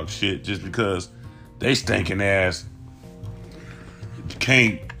going to talk shit just because they stinking ass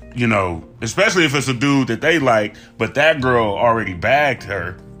can't, especially if it's a dude that they like, but that girl already bagged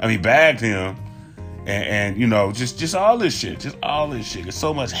him, and just all this shit. There's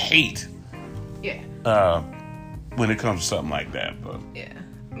so much hate. Yeah. When it comes to something like that, but yeah.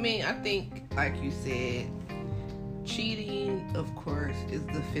 I mean, I think, like you said, cheating, of course, is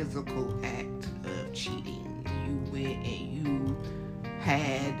the physical act of cheating. You went and you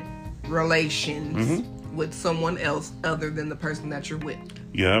had relations with someone else other than the person that you're with.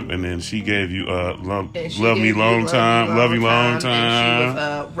 Yep, and then she gave you love you long time. And she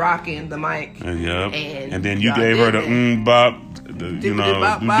was rocking the mic. Yep, and then you gave her the bop,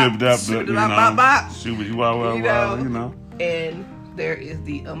 And there is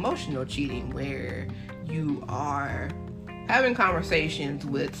the emotional cheating where you are having conversations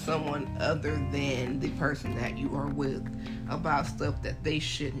with someone other than the person that you are with about stuff that they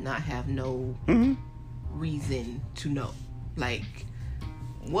should not have no reason to know. Like,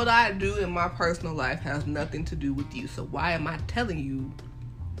 what I do in my personal life has nothing to do with you. So why am I telling you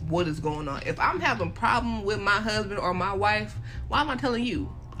what is going on? If I'm having a problem with my husband or my wife, why am I telling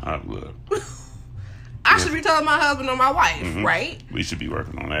you? I should be telling my husband or my wife, right? We should be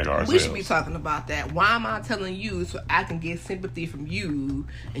working on that ourselves. We should be talking about that. Why am I telling you so I can get sympathy from you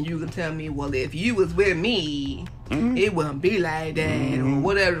and you can tell me, well, if you was with me, it wouldn't be like that or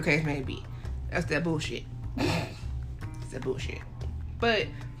whatever the case may be. That's that bullshit. It's that bullshit. But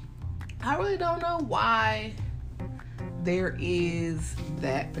I really don't know why there is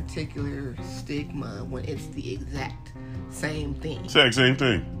that particular stigma when it's the exact same thing. Same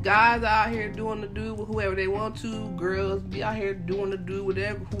thing. Guys out here doing the do with whoever they want to. Girls be out here doing the do with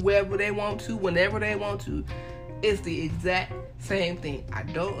whoever they want to, whenever they want to. It's the exact same thing. I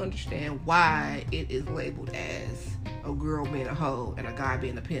don't understand why it is labeled as a girl being a hoe and a guy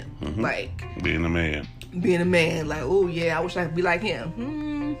being a pimp. Mm-hmm. Like being a man. Being a man. Like, oh yeah, I wish I could be like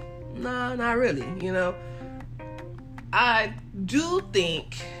him. No, not really. You know, I do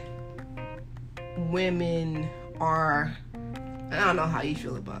think women are. I don't know how you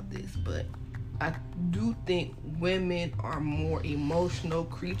feel about this, but I do think women are more emotional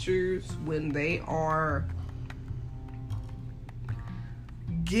creatures when they are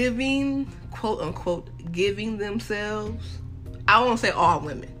giving, quote unquote, giving themselves. I won't say all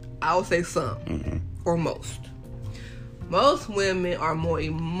women. I will say some, or most. Most women are more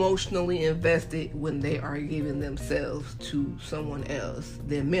emotionally invested when they are giving themselves to someone else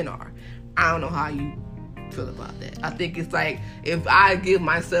than men are. I don't know how you feel about that. I think it's like, if I give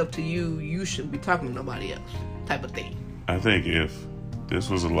myself to you, you shouldn't be talking to nobody else, type of thing. I think if this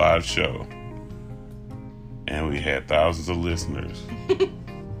was a live show and we had thousands of listeners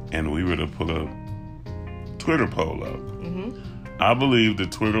and we were to put a Twitter poll up, I believe the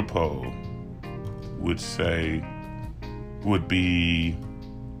Twitter poll would be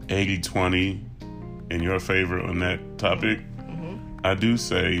 80-20 in your favor on that topic. I do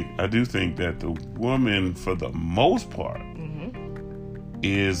think that the woman, for the most part,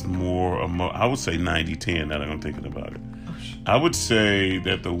 is more, I would say 90-10, now that I'm thinking about it. I would say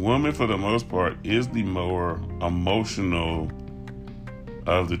that the woman, for the most part, is the more emotional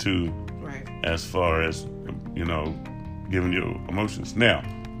of the two, right, as far as, you know, giving your emotions. Now,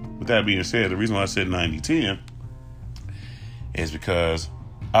 with that being said, the reason why I said 90-10 is because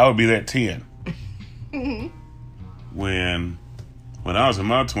I would be that 10. When I was in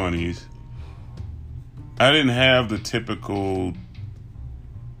my 20s, I didn't have the typical,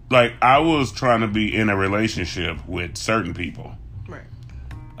 like, I was trying to be in a relationship with certain people. Right.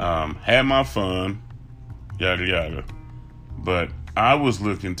 Had my fun, yada yada. But I was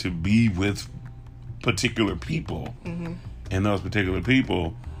looking to be with particular people. And those particular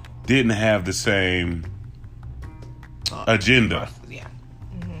people didn't have the same agenda. Yeah.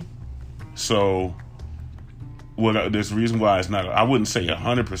 So, there's a reason why it's not, I wouldn't say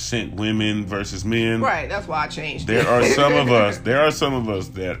 100% women versus men. Right, that's why I changed it. There are some of us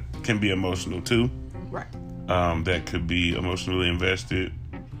that can be emotional too. Right. That could be emotionally invested.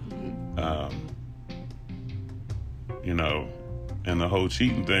 You know, and the whole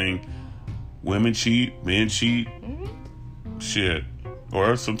cheating thing, women cheat, men cheat. Shit.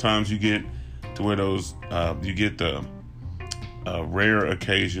 Or sometimes you get to where you get the rare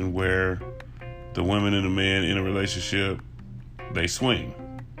occasion where the woman and the man in a relationship, they swing.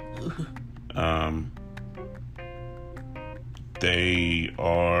 They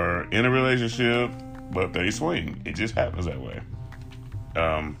are in a relationship, but they swing. It just happens that way.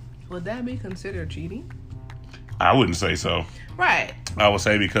 Would that be considered cheating? I wouldn't say so. Right. I would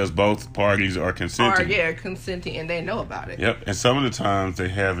say because both parties are consenting. Consenting, and they know about it. Yep. And some of the times they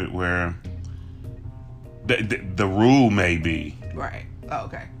have it where the rule may be right. Oh,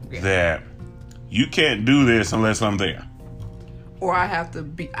 okay. Yeah. That you can't do this unless I'm there. Or I have to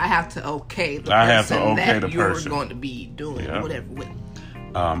okay the person that you're going to be doing whatever with.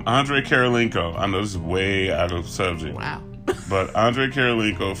 Andrei Karolinko, I know this is way out of subject. Wow. But Andrei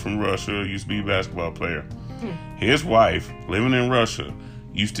Karolinko from Russia used to be a basketball player. His wife, living in Russia,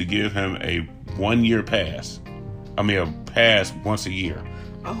 used to give him a 1 year pass. I mean, a pass once a year.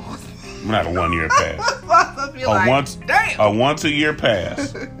 Oh. Not a 1 year pass. A once a year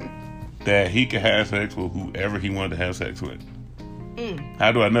pass that he could have sex with whoever he wanted to have sex with.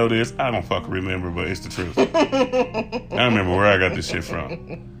 How do I know this? I don't fucking remember, but it's the truth. I don't remember where I got this shit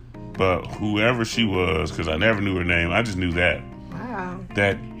from. But whoever she was, because I never knew her name, I just knew that. Wow.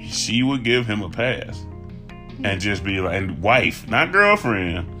 That she would give him a pass. And just be like, and wife, not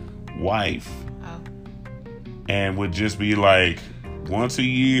girlfriend, wife. Oh. And would just be like, once a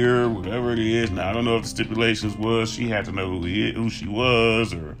year, whatever it is. Now, I don't know if the stipulations was she had to know who she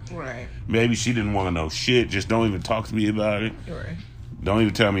was, or right. Maybe she didn't want to know shit. Just don't even talk to me about it. Right. Don't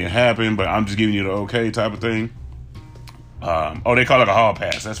even tell me it happened, but I'm just giving you the okay type of thing. They call it a hall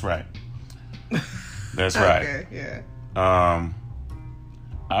pass. That's right. That's right. Okay, yeah.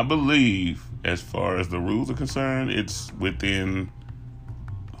 I believe, as far as the rules are concerned, it's within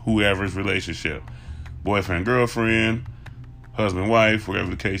whoever's relationship. Boyfriend, girlfriend, husband, wife,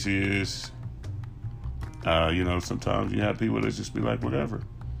 whatever the case is. Sometimes you have people that just be like, whatever.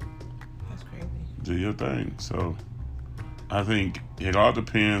 That's crazy. Do your thing. So I think it all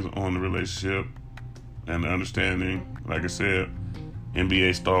depends on the relationship and the understanding. Like I said,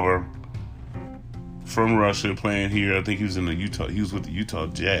 NBA star from Russia playing here. I think he was in the Utah. He was with the Utah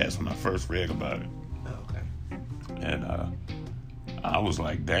Jazz when I first read about it. Okay. And I was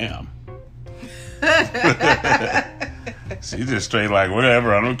like, damn. She just straight like,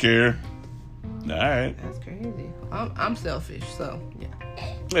 whatever, I don't care. All right. That's crazy. I'm selfish, so yeah.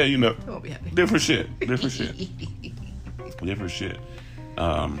 Yeah, you know. I won't be happy. Different shit. Different shit.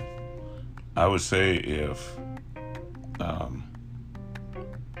 I would say if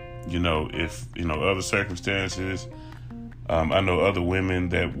other circumstances, I know other women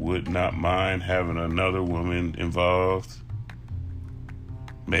that would not mind having another woman involved.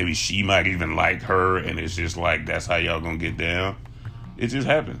 Maybe she might even like her, and it's just like, that's how y'all gonna get down. It just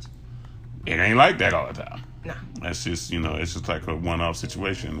happens. It ain't like that all the time. No. That's just, it's just like a one-off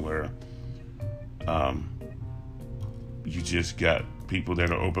situation where you just got people that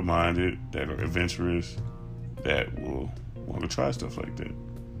are open-minded, that are adventurous, that will want to try stuff like that.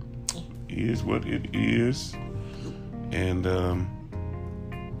 It is what it is. And,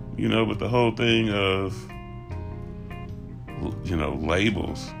 but the whole thing of,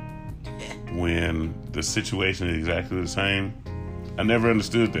 labels when the situation is exactly the same, I never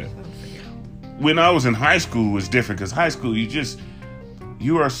understood that. When I was in high school, it was different, because high school,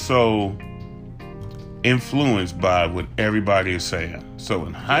 you are so influenced by what everybody is saying. So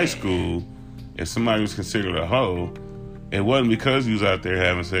in high school, if somebody was considered a hoe, it wasn't because you was out there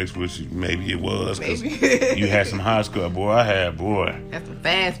having sex, which maybe it was, because you had some high school. That's some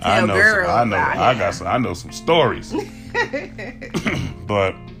fast tail girls. I know some stories.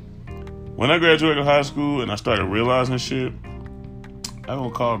 But when I graduated high school and I started realizing shit, I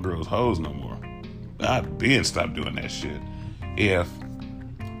don't call girls hoes no more. I've been stopped doing that shit.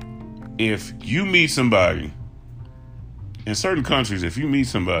 If you meet somebody in certain countries,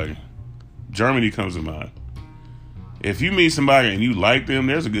 Germany comes to mind. If you meet somebody and you like them,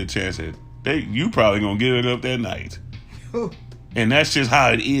 there's a good chance that you probably gonna give it up that night. And that's just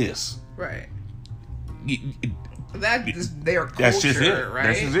how it is. Right. That's just their culture, that's just it. Right?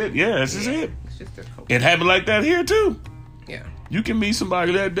 That's just it. Yeah, that's just it. It's just their culture. It happened like that here too. Yeah. You can meet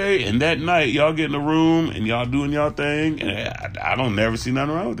somebody that day, and that night y'all get in a room and y'all doing y'all thing, and I don't never see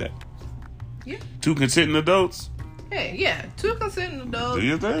nothing wrong with that. Yeah. Two consenting adults. Hey, yeah, two consenting adults. Do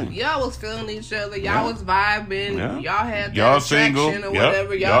your thing. Y'all was feeling each other. Y'all was vibing. Yeah. Y'all had that y'all attraction single or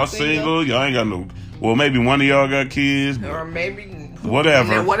whatever. Y'all single. Y'all ain't got no. Well, maybe one of y'all got kids, or maybe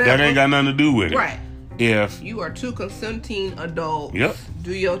whatever. That ain't got nothing to do with it. Right. If you are two consenting adults, yep.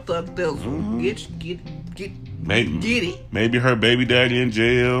 Do your thug thizzle. Mm-hmm. Get it. Maybe her baby daddy in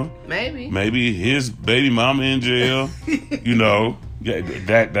jail. Maybe his baby mama in jail.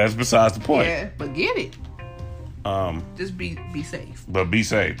 That's besides the point. Yeah, but get it. Just be safe. But be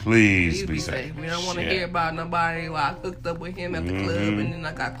safe, please be safe. We don't want to hear about nobody. Well, I hooked up with him at the club and then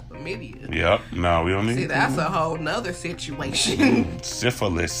I got chlamydia. Yep. No, we don't need. See, that's a whole nother situation.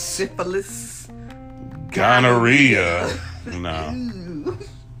 Syphilis. Gonorrhea. No.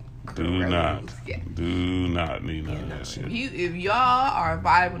 Do not need none of that shit. If y'all are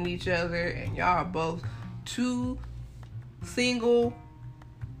vibing each other and y'all are both two single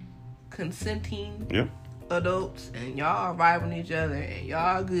consenting adults and y'all are vibing each other and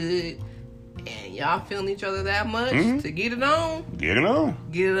y'all good and y'all feeling each other that much to get it on. Get it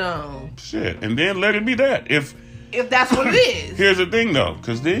on. Shit. And then let it be that. If that's what it is. Here's the thing though,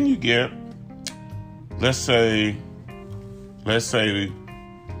 because then you get, let's say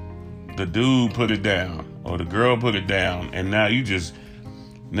the dude put it down or the girl put it down, and now you just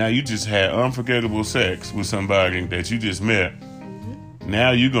had unforgettable sex with somebody that you just met.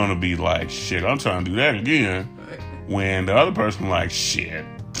 Now you're gonna be like, shit, I'm trying to do that again. Right. When the other person like, shit,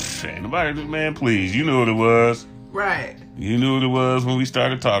 ain't nobody, man, please, you knew what it was. Right. You knew what it was when we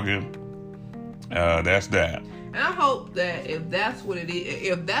started talking. That's that. And I hope that if that's what it is,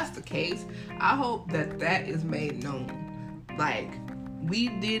 if that's the case, I hope that is made known. Like, we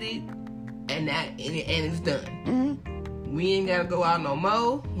did it, and it's done. Mm-hmm. We ain't gotta go out no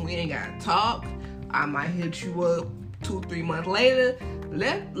more. We ain't gotta talk. I might hit you up 2-3 months later.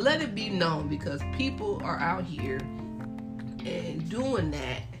 Let it be known, because people are out here and doing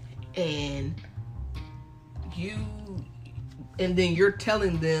that, and then you're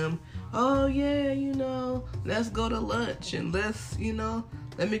telling them, oh yeah, let's go to lunch and let's,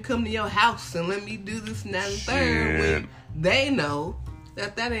 let me come to your house and let me do this and that and third. When they know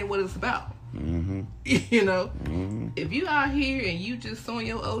that ain't what it's about. Mm-hmm. Mm-hmm. If you out here and you just sowing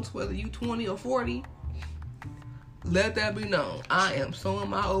your oats, whether you 20 or 40, let that be known. I am sowing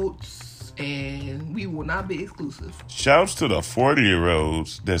my oats, and we will not be exclusive. Shouts to the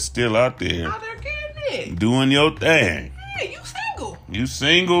 40-year-olds that's still out there. Out there getting Yeah. Doing your thing. Yeah, you single. You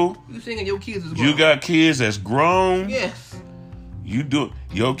single. You single, your kids is grown. You got kids that's grown. Yes. You do.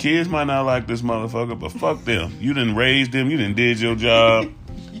 Your kids might not like this motherfucker, but fuck them. You done raised them. You done did your job.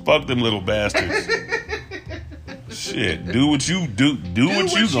 Fuck them little bastards. Shit. Do what you do. Do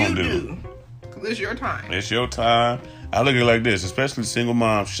what you gonna do. Cause it's your time. It's your time. I look at it like this, especially single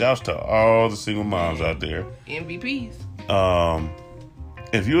moms. Shouts to all the single moms out there. MVPs.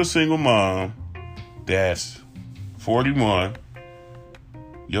 If you're a single mom that's 41,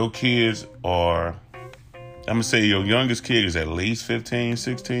 your kids are, I'm going to say your youngest kid is at least 15,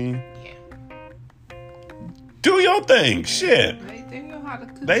 16. Yeah. Do your thing. Shit. They know how to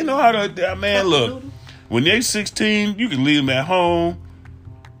cook. They know how to, man, look. When they're 16, you can leave them at home.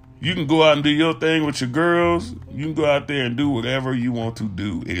 You can go out and do your thing with your girls. You can go out there and do whatever you want to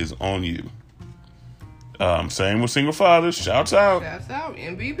do. It is on you. Same with single fathers. Shouts out. Shouts out.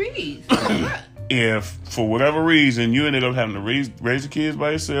 MVPs. If, for whatever reason, you ended up having to raise the kids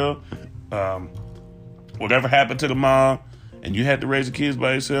by yourself, whatever happened to the mom, and you had to raise the kids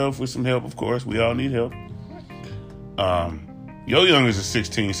by yourself with some help, of course. We all need help. Your youngest is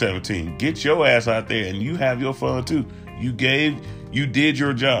 16, 17. Get your ass out there and you have your fun too. You did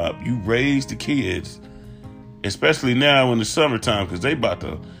your job. You raised the kids, especially now in the summertime, because they about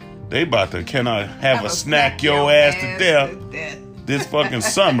to can I have a snack your ass to death this fucking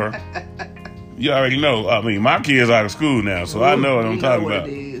summer. You already know. I mean, my kids out of school now, so I know what I'm talking about.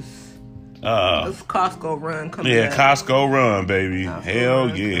 It is. This Costco run coming up. Costco run, baby.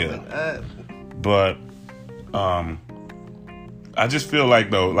 Hell yeah. But I just feel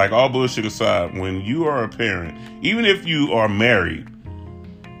like, though, like all bullshit aside, when you are a parent, even if you are married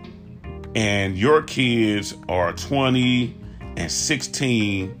and your kids are 20 and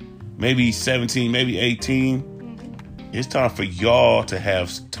 16, maybe 17, maybe 18, it's time for y'all to have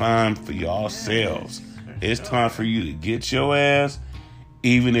time for yourselves. It's time for you to get your ass,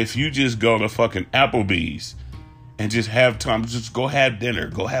 even if you just go to fucking Applebee's and just have time, just go have dinner,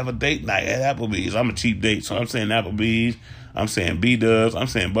 go have a date night at Applebee's. I'm a cheap date, so I'm saying Applebee's. I'm saying B-Dubs. I'm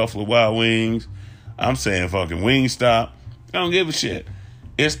saying Buffalo Wild Wings. I'm saying fucking Wingstop. I don't give a shit.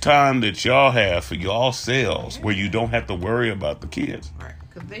 It's time that y'all have for y'all selves where you don't have to worry about the kids. Right,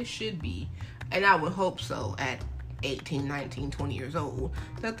 because they should be, and I would hope so, at 18, 19, 20 years old,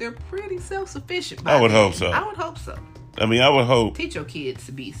 that they're pretty self-sufficient. I would hope so. I would hope so. I mean, I would hope. Teach your kids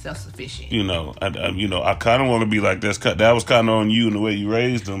to be self-sufficient. I kind of want to be like this. That was kind of on you and the way you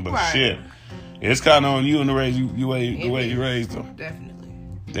raised them, but shit. It's kind of on you and the way you raised them. Definitely.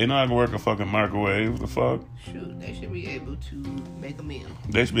 They know how to work a fucking microwave. What the fuck? Shoot, they should be able to make a meal.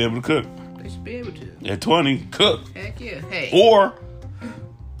 They should be able to cook. They should be able to. At 20, cook. Heck yeah. Hey. Or,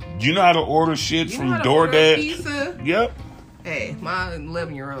 you know how to order shit from DoorDash? Pizza? Yep. Hey, my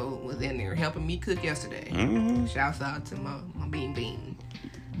 11-year-old was in there helping me cook yesterday. Mm-hmm. Shouts out to my Bean.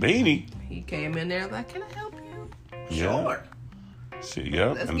 Beanie. He came in there like, can I help you? Yeah. Sure. Shit,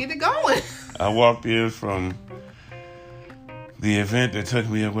 yep. Let's get it going. I walked in from the event that took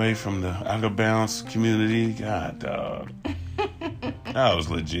me away from the out of bounds community. God, dog. I was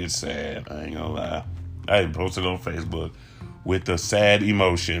legit sad. I ain't gonna lie. I posted on Facebook with the sad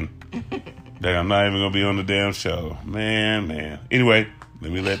emotion that I'm not even gonna be on the damn show. Man. Anyway,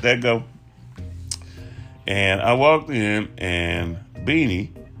 let me let that go. And I walked in, and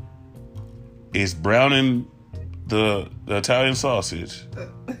Beanie is browning the Italian sausage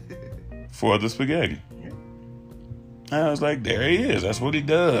for the spaghetti. And I was like, there he is. That's what he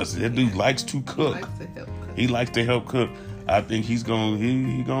does. That dude likes to cook. He likes to help cook. I think he's gonna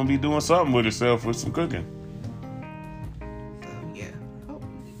be doing something with himself with some cooking. Yeah.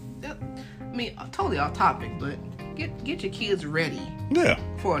 I mean, totally off topic, but get your kids ready. Yeah.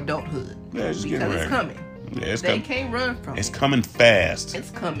 For adulthood. Yeah, just get because ready. It's coming. Yeah, they can't run from it. It's coming fast. It's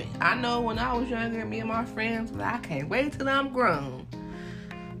coming. I know when I was younger, me and my friends, I can't wait till I'm grown.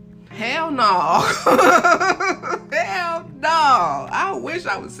 Hell no. Hell no. I wish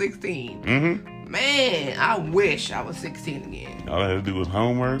I was 16. Mm-hmm. Man, I wish I was 16 again. All I had to do was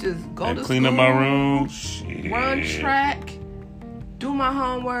homework. Just go and to clean school, up my room. Shit. Run track, do my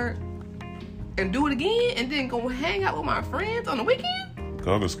homework, and do it again, and then go hang out with my friends on the weekend.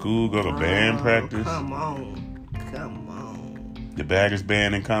 Go to school, go to band practice. Come on. The Baggers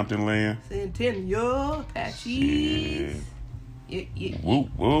Band in Compton Land. Centennial, Apaches. Yeah. Whoop,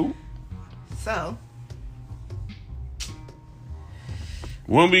 whoop. So,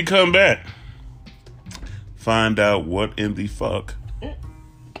 when we come back, find out what in the fuck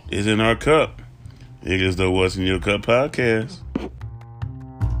is in our cup. It is the What's in Your Cup podcast.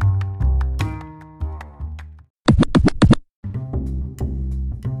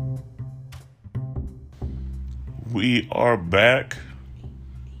 We are back.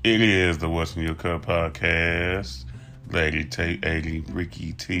 It is the What's in Your Cup podcast. Lady T,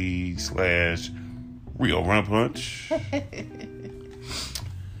 Ricky T / Real Run Punch.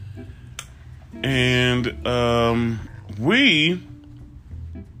 And we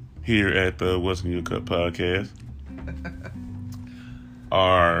here at the What's in Your Cup podcast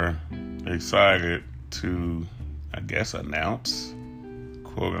are excited to, I guess, announce,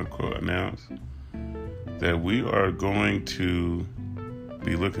 quote unquote announce, that we are going to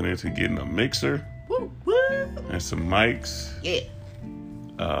be looking into getting a mixer and some mics. Yeah.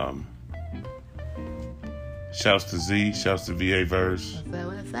 Shouts to Z, shouts to VA Verse.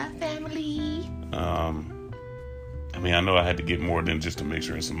 What's up, family? I mean, I know I had to get more than just a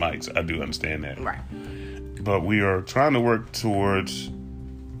mixer and some mics. I do understand that. Right. But we are trying to work towards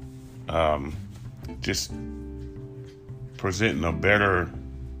just presenting a better,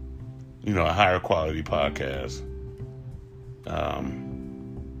 a higher quality podcast.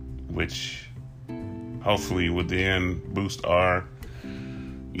 Which hopefully would then boost our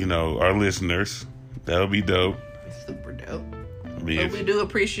listeners. That'll be dope. It's super dope. But we do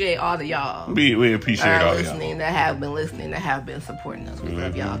appreciate all of y'all. We appreciate all of y'all that have been listening, that have been supporting us. We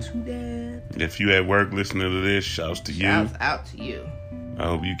love y'all too, Dad. If you at work listening to this, shouts to you. Shouts out to you. I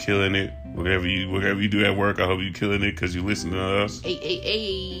hope you killing it. Whatever you do at work, I hope you killing it because you listen to us.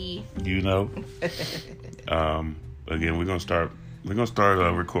 Hey. Again, we're gonna start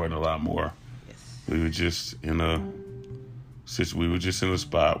recording a lot more. Yes. We were just in a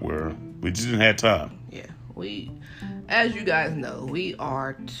spot where we just didn't have time. Yeah, as you guys know, we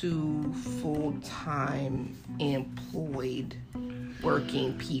are 2 full-time employed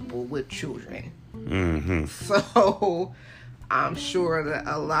working people with children. Mm-hmm. So I'm sure that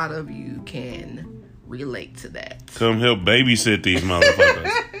a lot of you can relate to that. Come help babysit these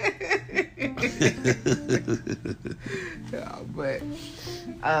motherfuckers.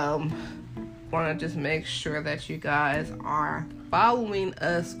 Want to just make sure that you guys are following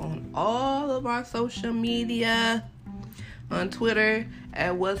us on all of our social media. On Twitter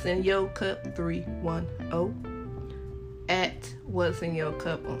at What's in Your Cup 310, at What's in Your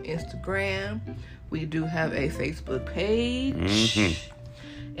Cup on Instagram. We do have a Facebook page,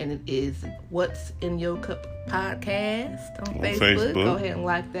 and it is What's in Your Cup podcast on Facebook. Go ahead and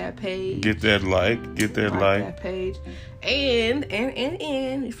like that page. Get that like. That page. And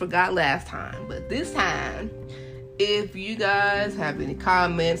we forgot last time, but this time, if you guys have any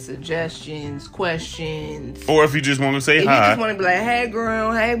comments, suggestions, questions, or if you just want to say hi, if you just want to be like, hey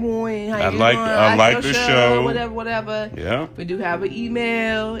girl, hey boy, how you doing? I like the show, whatever. Yeah. We do have an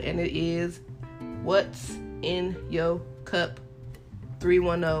email, and it is What's in Your Cup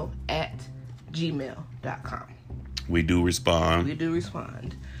 310 at gmail.com. We do respond.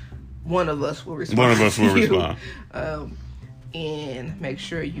 One of us will respond. And make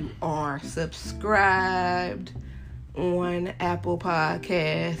sure you are subscribed on Apple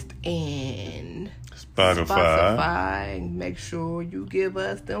Podcast and Spotify. Make sure you give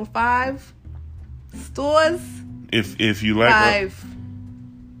us them 5 stars. If you like 5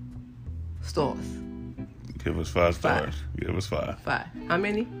 stars. Give us 5 stars. Give us 5. 5. How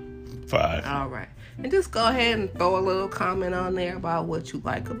many? 5. All right. And just go ahead and throw a little comment on there about what you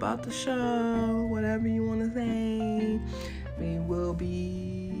like about the show, whatever you want to say. We will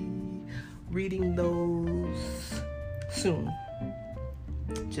be reading those soon.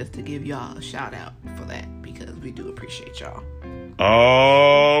 Just to give y'all a shout out for that, because we do appreciate y'all.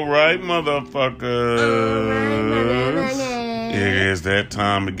 All right, motherfuckers. It is that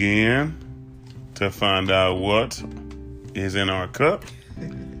time again to find out what is in our cup.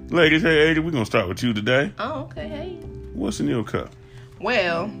 Ladies, hey, Ada, we're going to start with you today. Oh, okay. Hey. What's in your cup?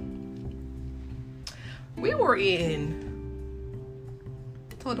 Well, we were in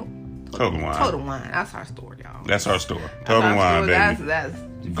Total Wine. That's our store, y'all. That's our store. Total Wine, baby. That's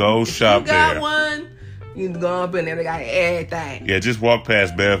go shop there. You got one, you can go up in there. They got everything. Yeah, just walk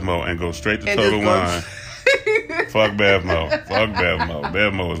past Bevmo and go straight to Total Wine. Fuck Bevmo.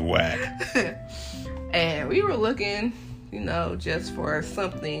 Bevmo is whack. And we were looking, just for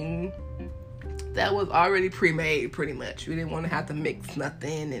something that was already pre-made, pretty much. We didn't want to have to mix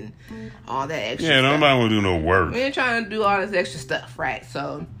nothing and all that extra stuff. Yeah, nobody want to do no work. We ain't trying to do all this extra stuff, right?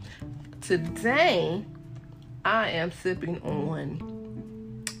 So, today, I am sipping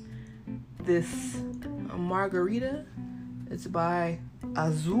on this margarita. It's by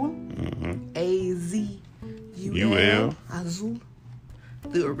Azul. A-Z-U-L. Azul.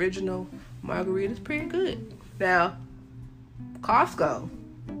 The original margarita is pretty good. Now, Costco.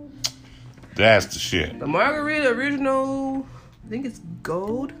 That's the shit. The margarita original I think it's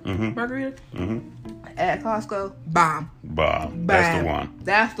gold margarita at Costco. Bomb. That's the one.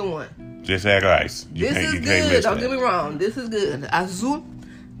 That's the one. Just add ice. This is good. Don't get me wrong. This is good. Azul.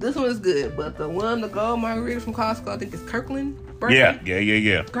 This one is good, but the gold margarita from Costco, I think it's Kirkland brand.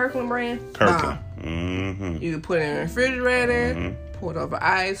 Yeah. Kirkland brand. Kirkland. You can put it in the refrigerator, pour it over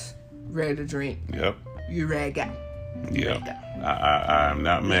ice, ready to drink. Yep. You ready to go. Yep. I'm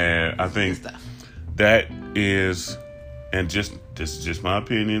not mad. I think that is, and this is just my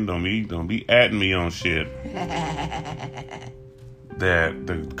opinion. Don't be atting me on shit. That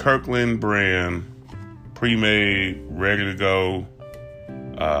the Kirkland brand, pre-made, ready to go,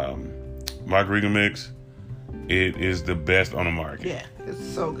 margarita mix, it is the best on the market. Yeah, it's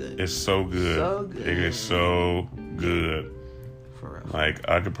so good. It's so good. So good. It is so good. For real. Like,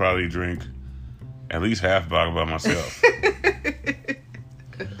 I could probably drink at least half a bottle by myself.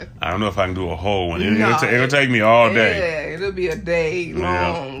 I don't know if I can do a whole one. It'll take me all day. Yeah, it'll be a day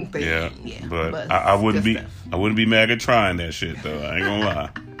long thing. Yeah. But I wouldn't be mad at trying that shit though. I ain't gonna lie.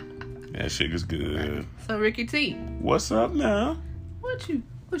 That shit is good. So Ricky T, what's up now? What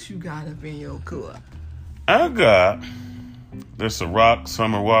you got up in your cooler? I got the Ciroc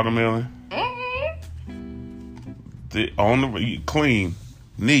Summer Watermelon. Clean,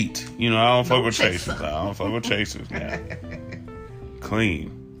 neat. You know, I don't fuck with chasers. Now.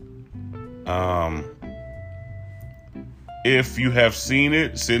 Clean. If you have seen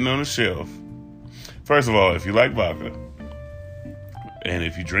it sitting on the shelf, first of all, if you like vodka and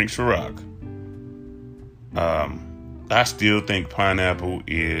if you drink Ciroc, I still think pineapple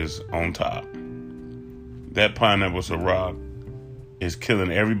is on top. That pineapple Ciroc is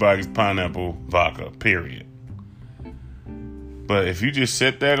killing everybody's pineapple vodka, period. But if you just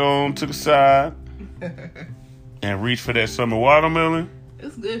set that on to the side and reach for that summer watermelon,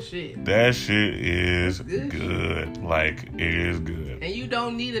 it's good shit. That shit is good. Like, it is good. And you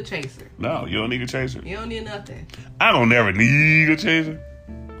don't need a chaser. No, you don't need a chaser. You don't need nothing. I don't never need a chaser.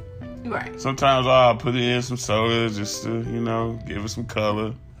 Right. Sometimes I'll put it in some soda just to, give it some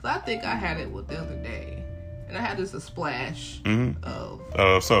color. So I think I had it the other day. And I had just a splash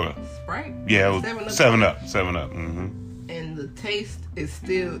of soda. Sprite? Yeah, it was 7 Up. 7 Up. Mm-hmm. And the taste is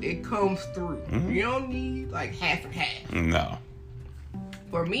still, it comes through. Mm-hmm. You don't need like half and half. No.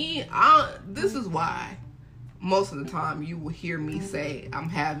 For me, this is why most of the time you will hear me say I'm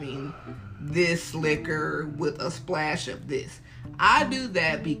having this liquor with a splash of this. I do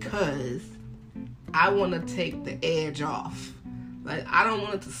that because I want to take the edge off. Like, I don't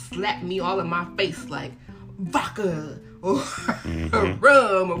want it to slap me all in my face like vodka or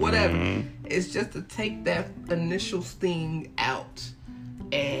rum or whatever. Mm-hmm. It's just to take that initial sting out,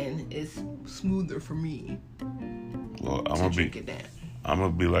 and it's smoother for me. Well, I'm gonna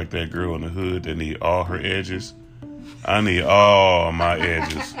be like that girl in the hood that need all her edges. I need all my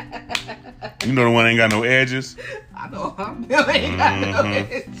edges. You know the one that ain't got no edges? I know ain't got no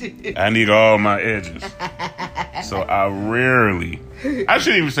edges. I need all my edges. So I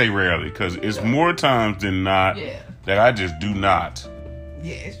shouldn't even say rarely, because it's more times than not that I just do not.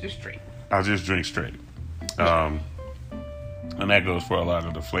 Yeah, it's just straight. I just drink straight. And that goes for a lot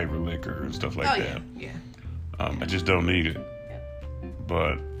of the flavored liquor and stuff like that. Yeah. I just don't need it.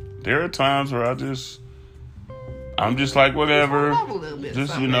 But there are times where I'm just like, whatever.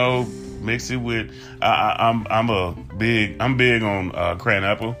 Just, mix it with. I'm big on cran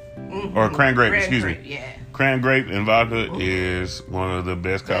apple or cran grape. Excuse me. Yeah. Cran grape and vodka is one of the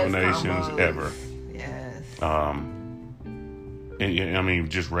best combinations ever. Yes.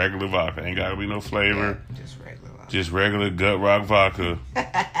 Just regular vodka. Ain't gotta be no flavor. Yeah, just regular vodka. Just regular gut rock vodka.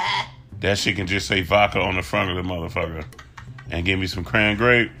 That shit can just say vodka on the front of the motherfucker. And give me some cran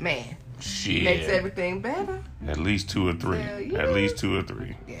grape. Man. Shit. Makes everything better. At least 2 or 3. At least 2 or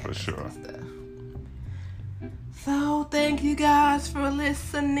 3. Yeah, for sure. So, thank you guys for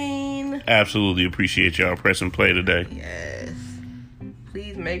listening. Absolutely appreciate y'all pressing play today. Yes.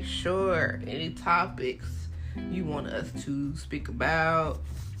 Please make sure any topics you want us to speak about,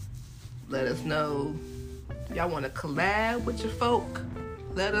 let us know. Y'all want to collab with your folk?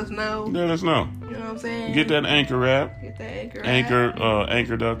 Let us know. Let us know. You know what I'm saying? Get that Anchor app. Get that Anchor app.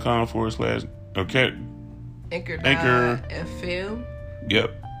 Anchor.com/. Okay. Anchor.fm.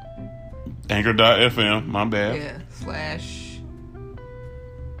 Yep. Anchor.fm. My bad. Yeah.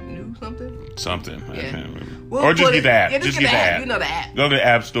 /new something. Something. Yeah. Or just get the app. Yeah, just get the app. You know the app. Go to the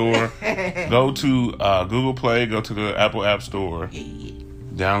App Store. Go to Google Play. Go to the Apple App Store. Yeah.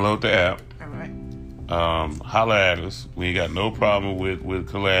 Download the app. All right. Holla at us. We ain't got no problem with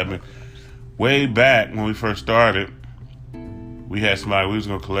collabing. Way back when we first started, we had somebody we was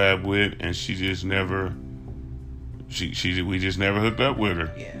gonna collab with, and she just never We just never hooked up with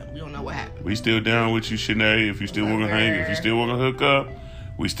her. Yeah, we don't know what happened. We still down with you, Shanae. If you still want to hang, if you still want to hook up,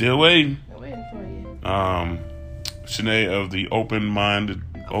 we still waiting. I'm waiting for you. Shanae of the open-minded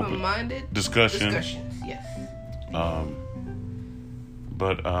discussions. Yes.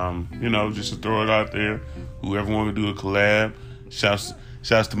 But just to throw it out there, whoever want to do a collab, shouts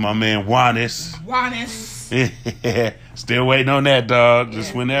to my man Juanis. Still waiting on that, dog.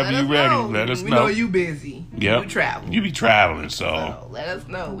 Just whenever you ready, let us know. We know you busy. Yep. You travel. You be traveling, so let us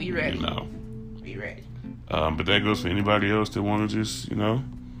know. We ready. We ready. But that goes for anybody else that want to just,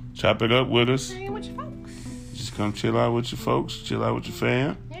 chop it up with us. Hang with your folks. Just come chill out with your folks. Chill out with your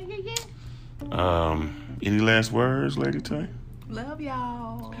fam. Yeah. Any last words, Lady Tay? Love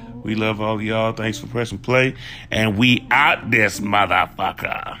y'all. We love all of y'all. Thanks for pressing play. And we out this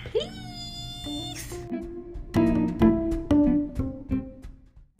motherfucker. Peace.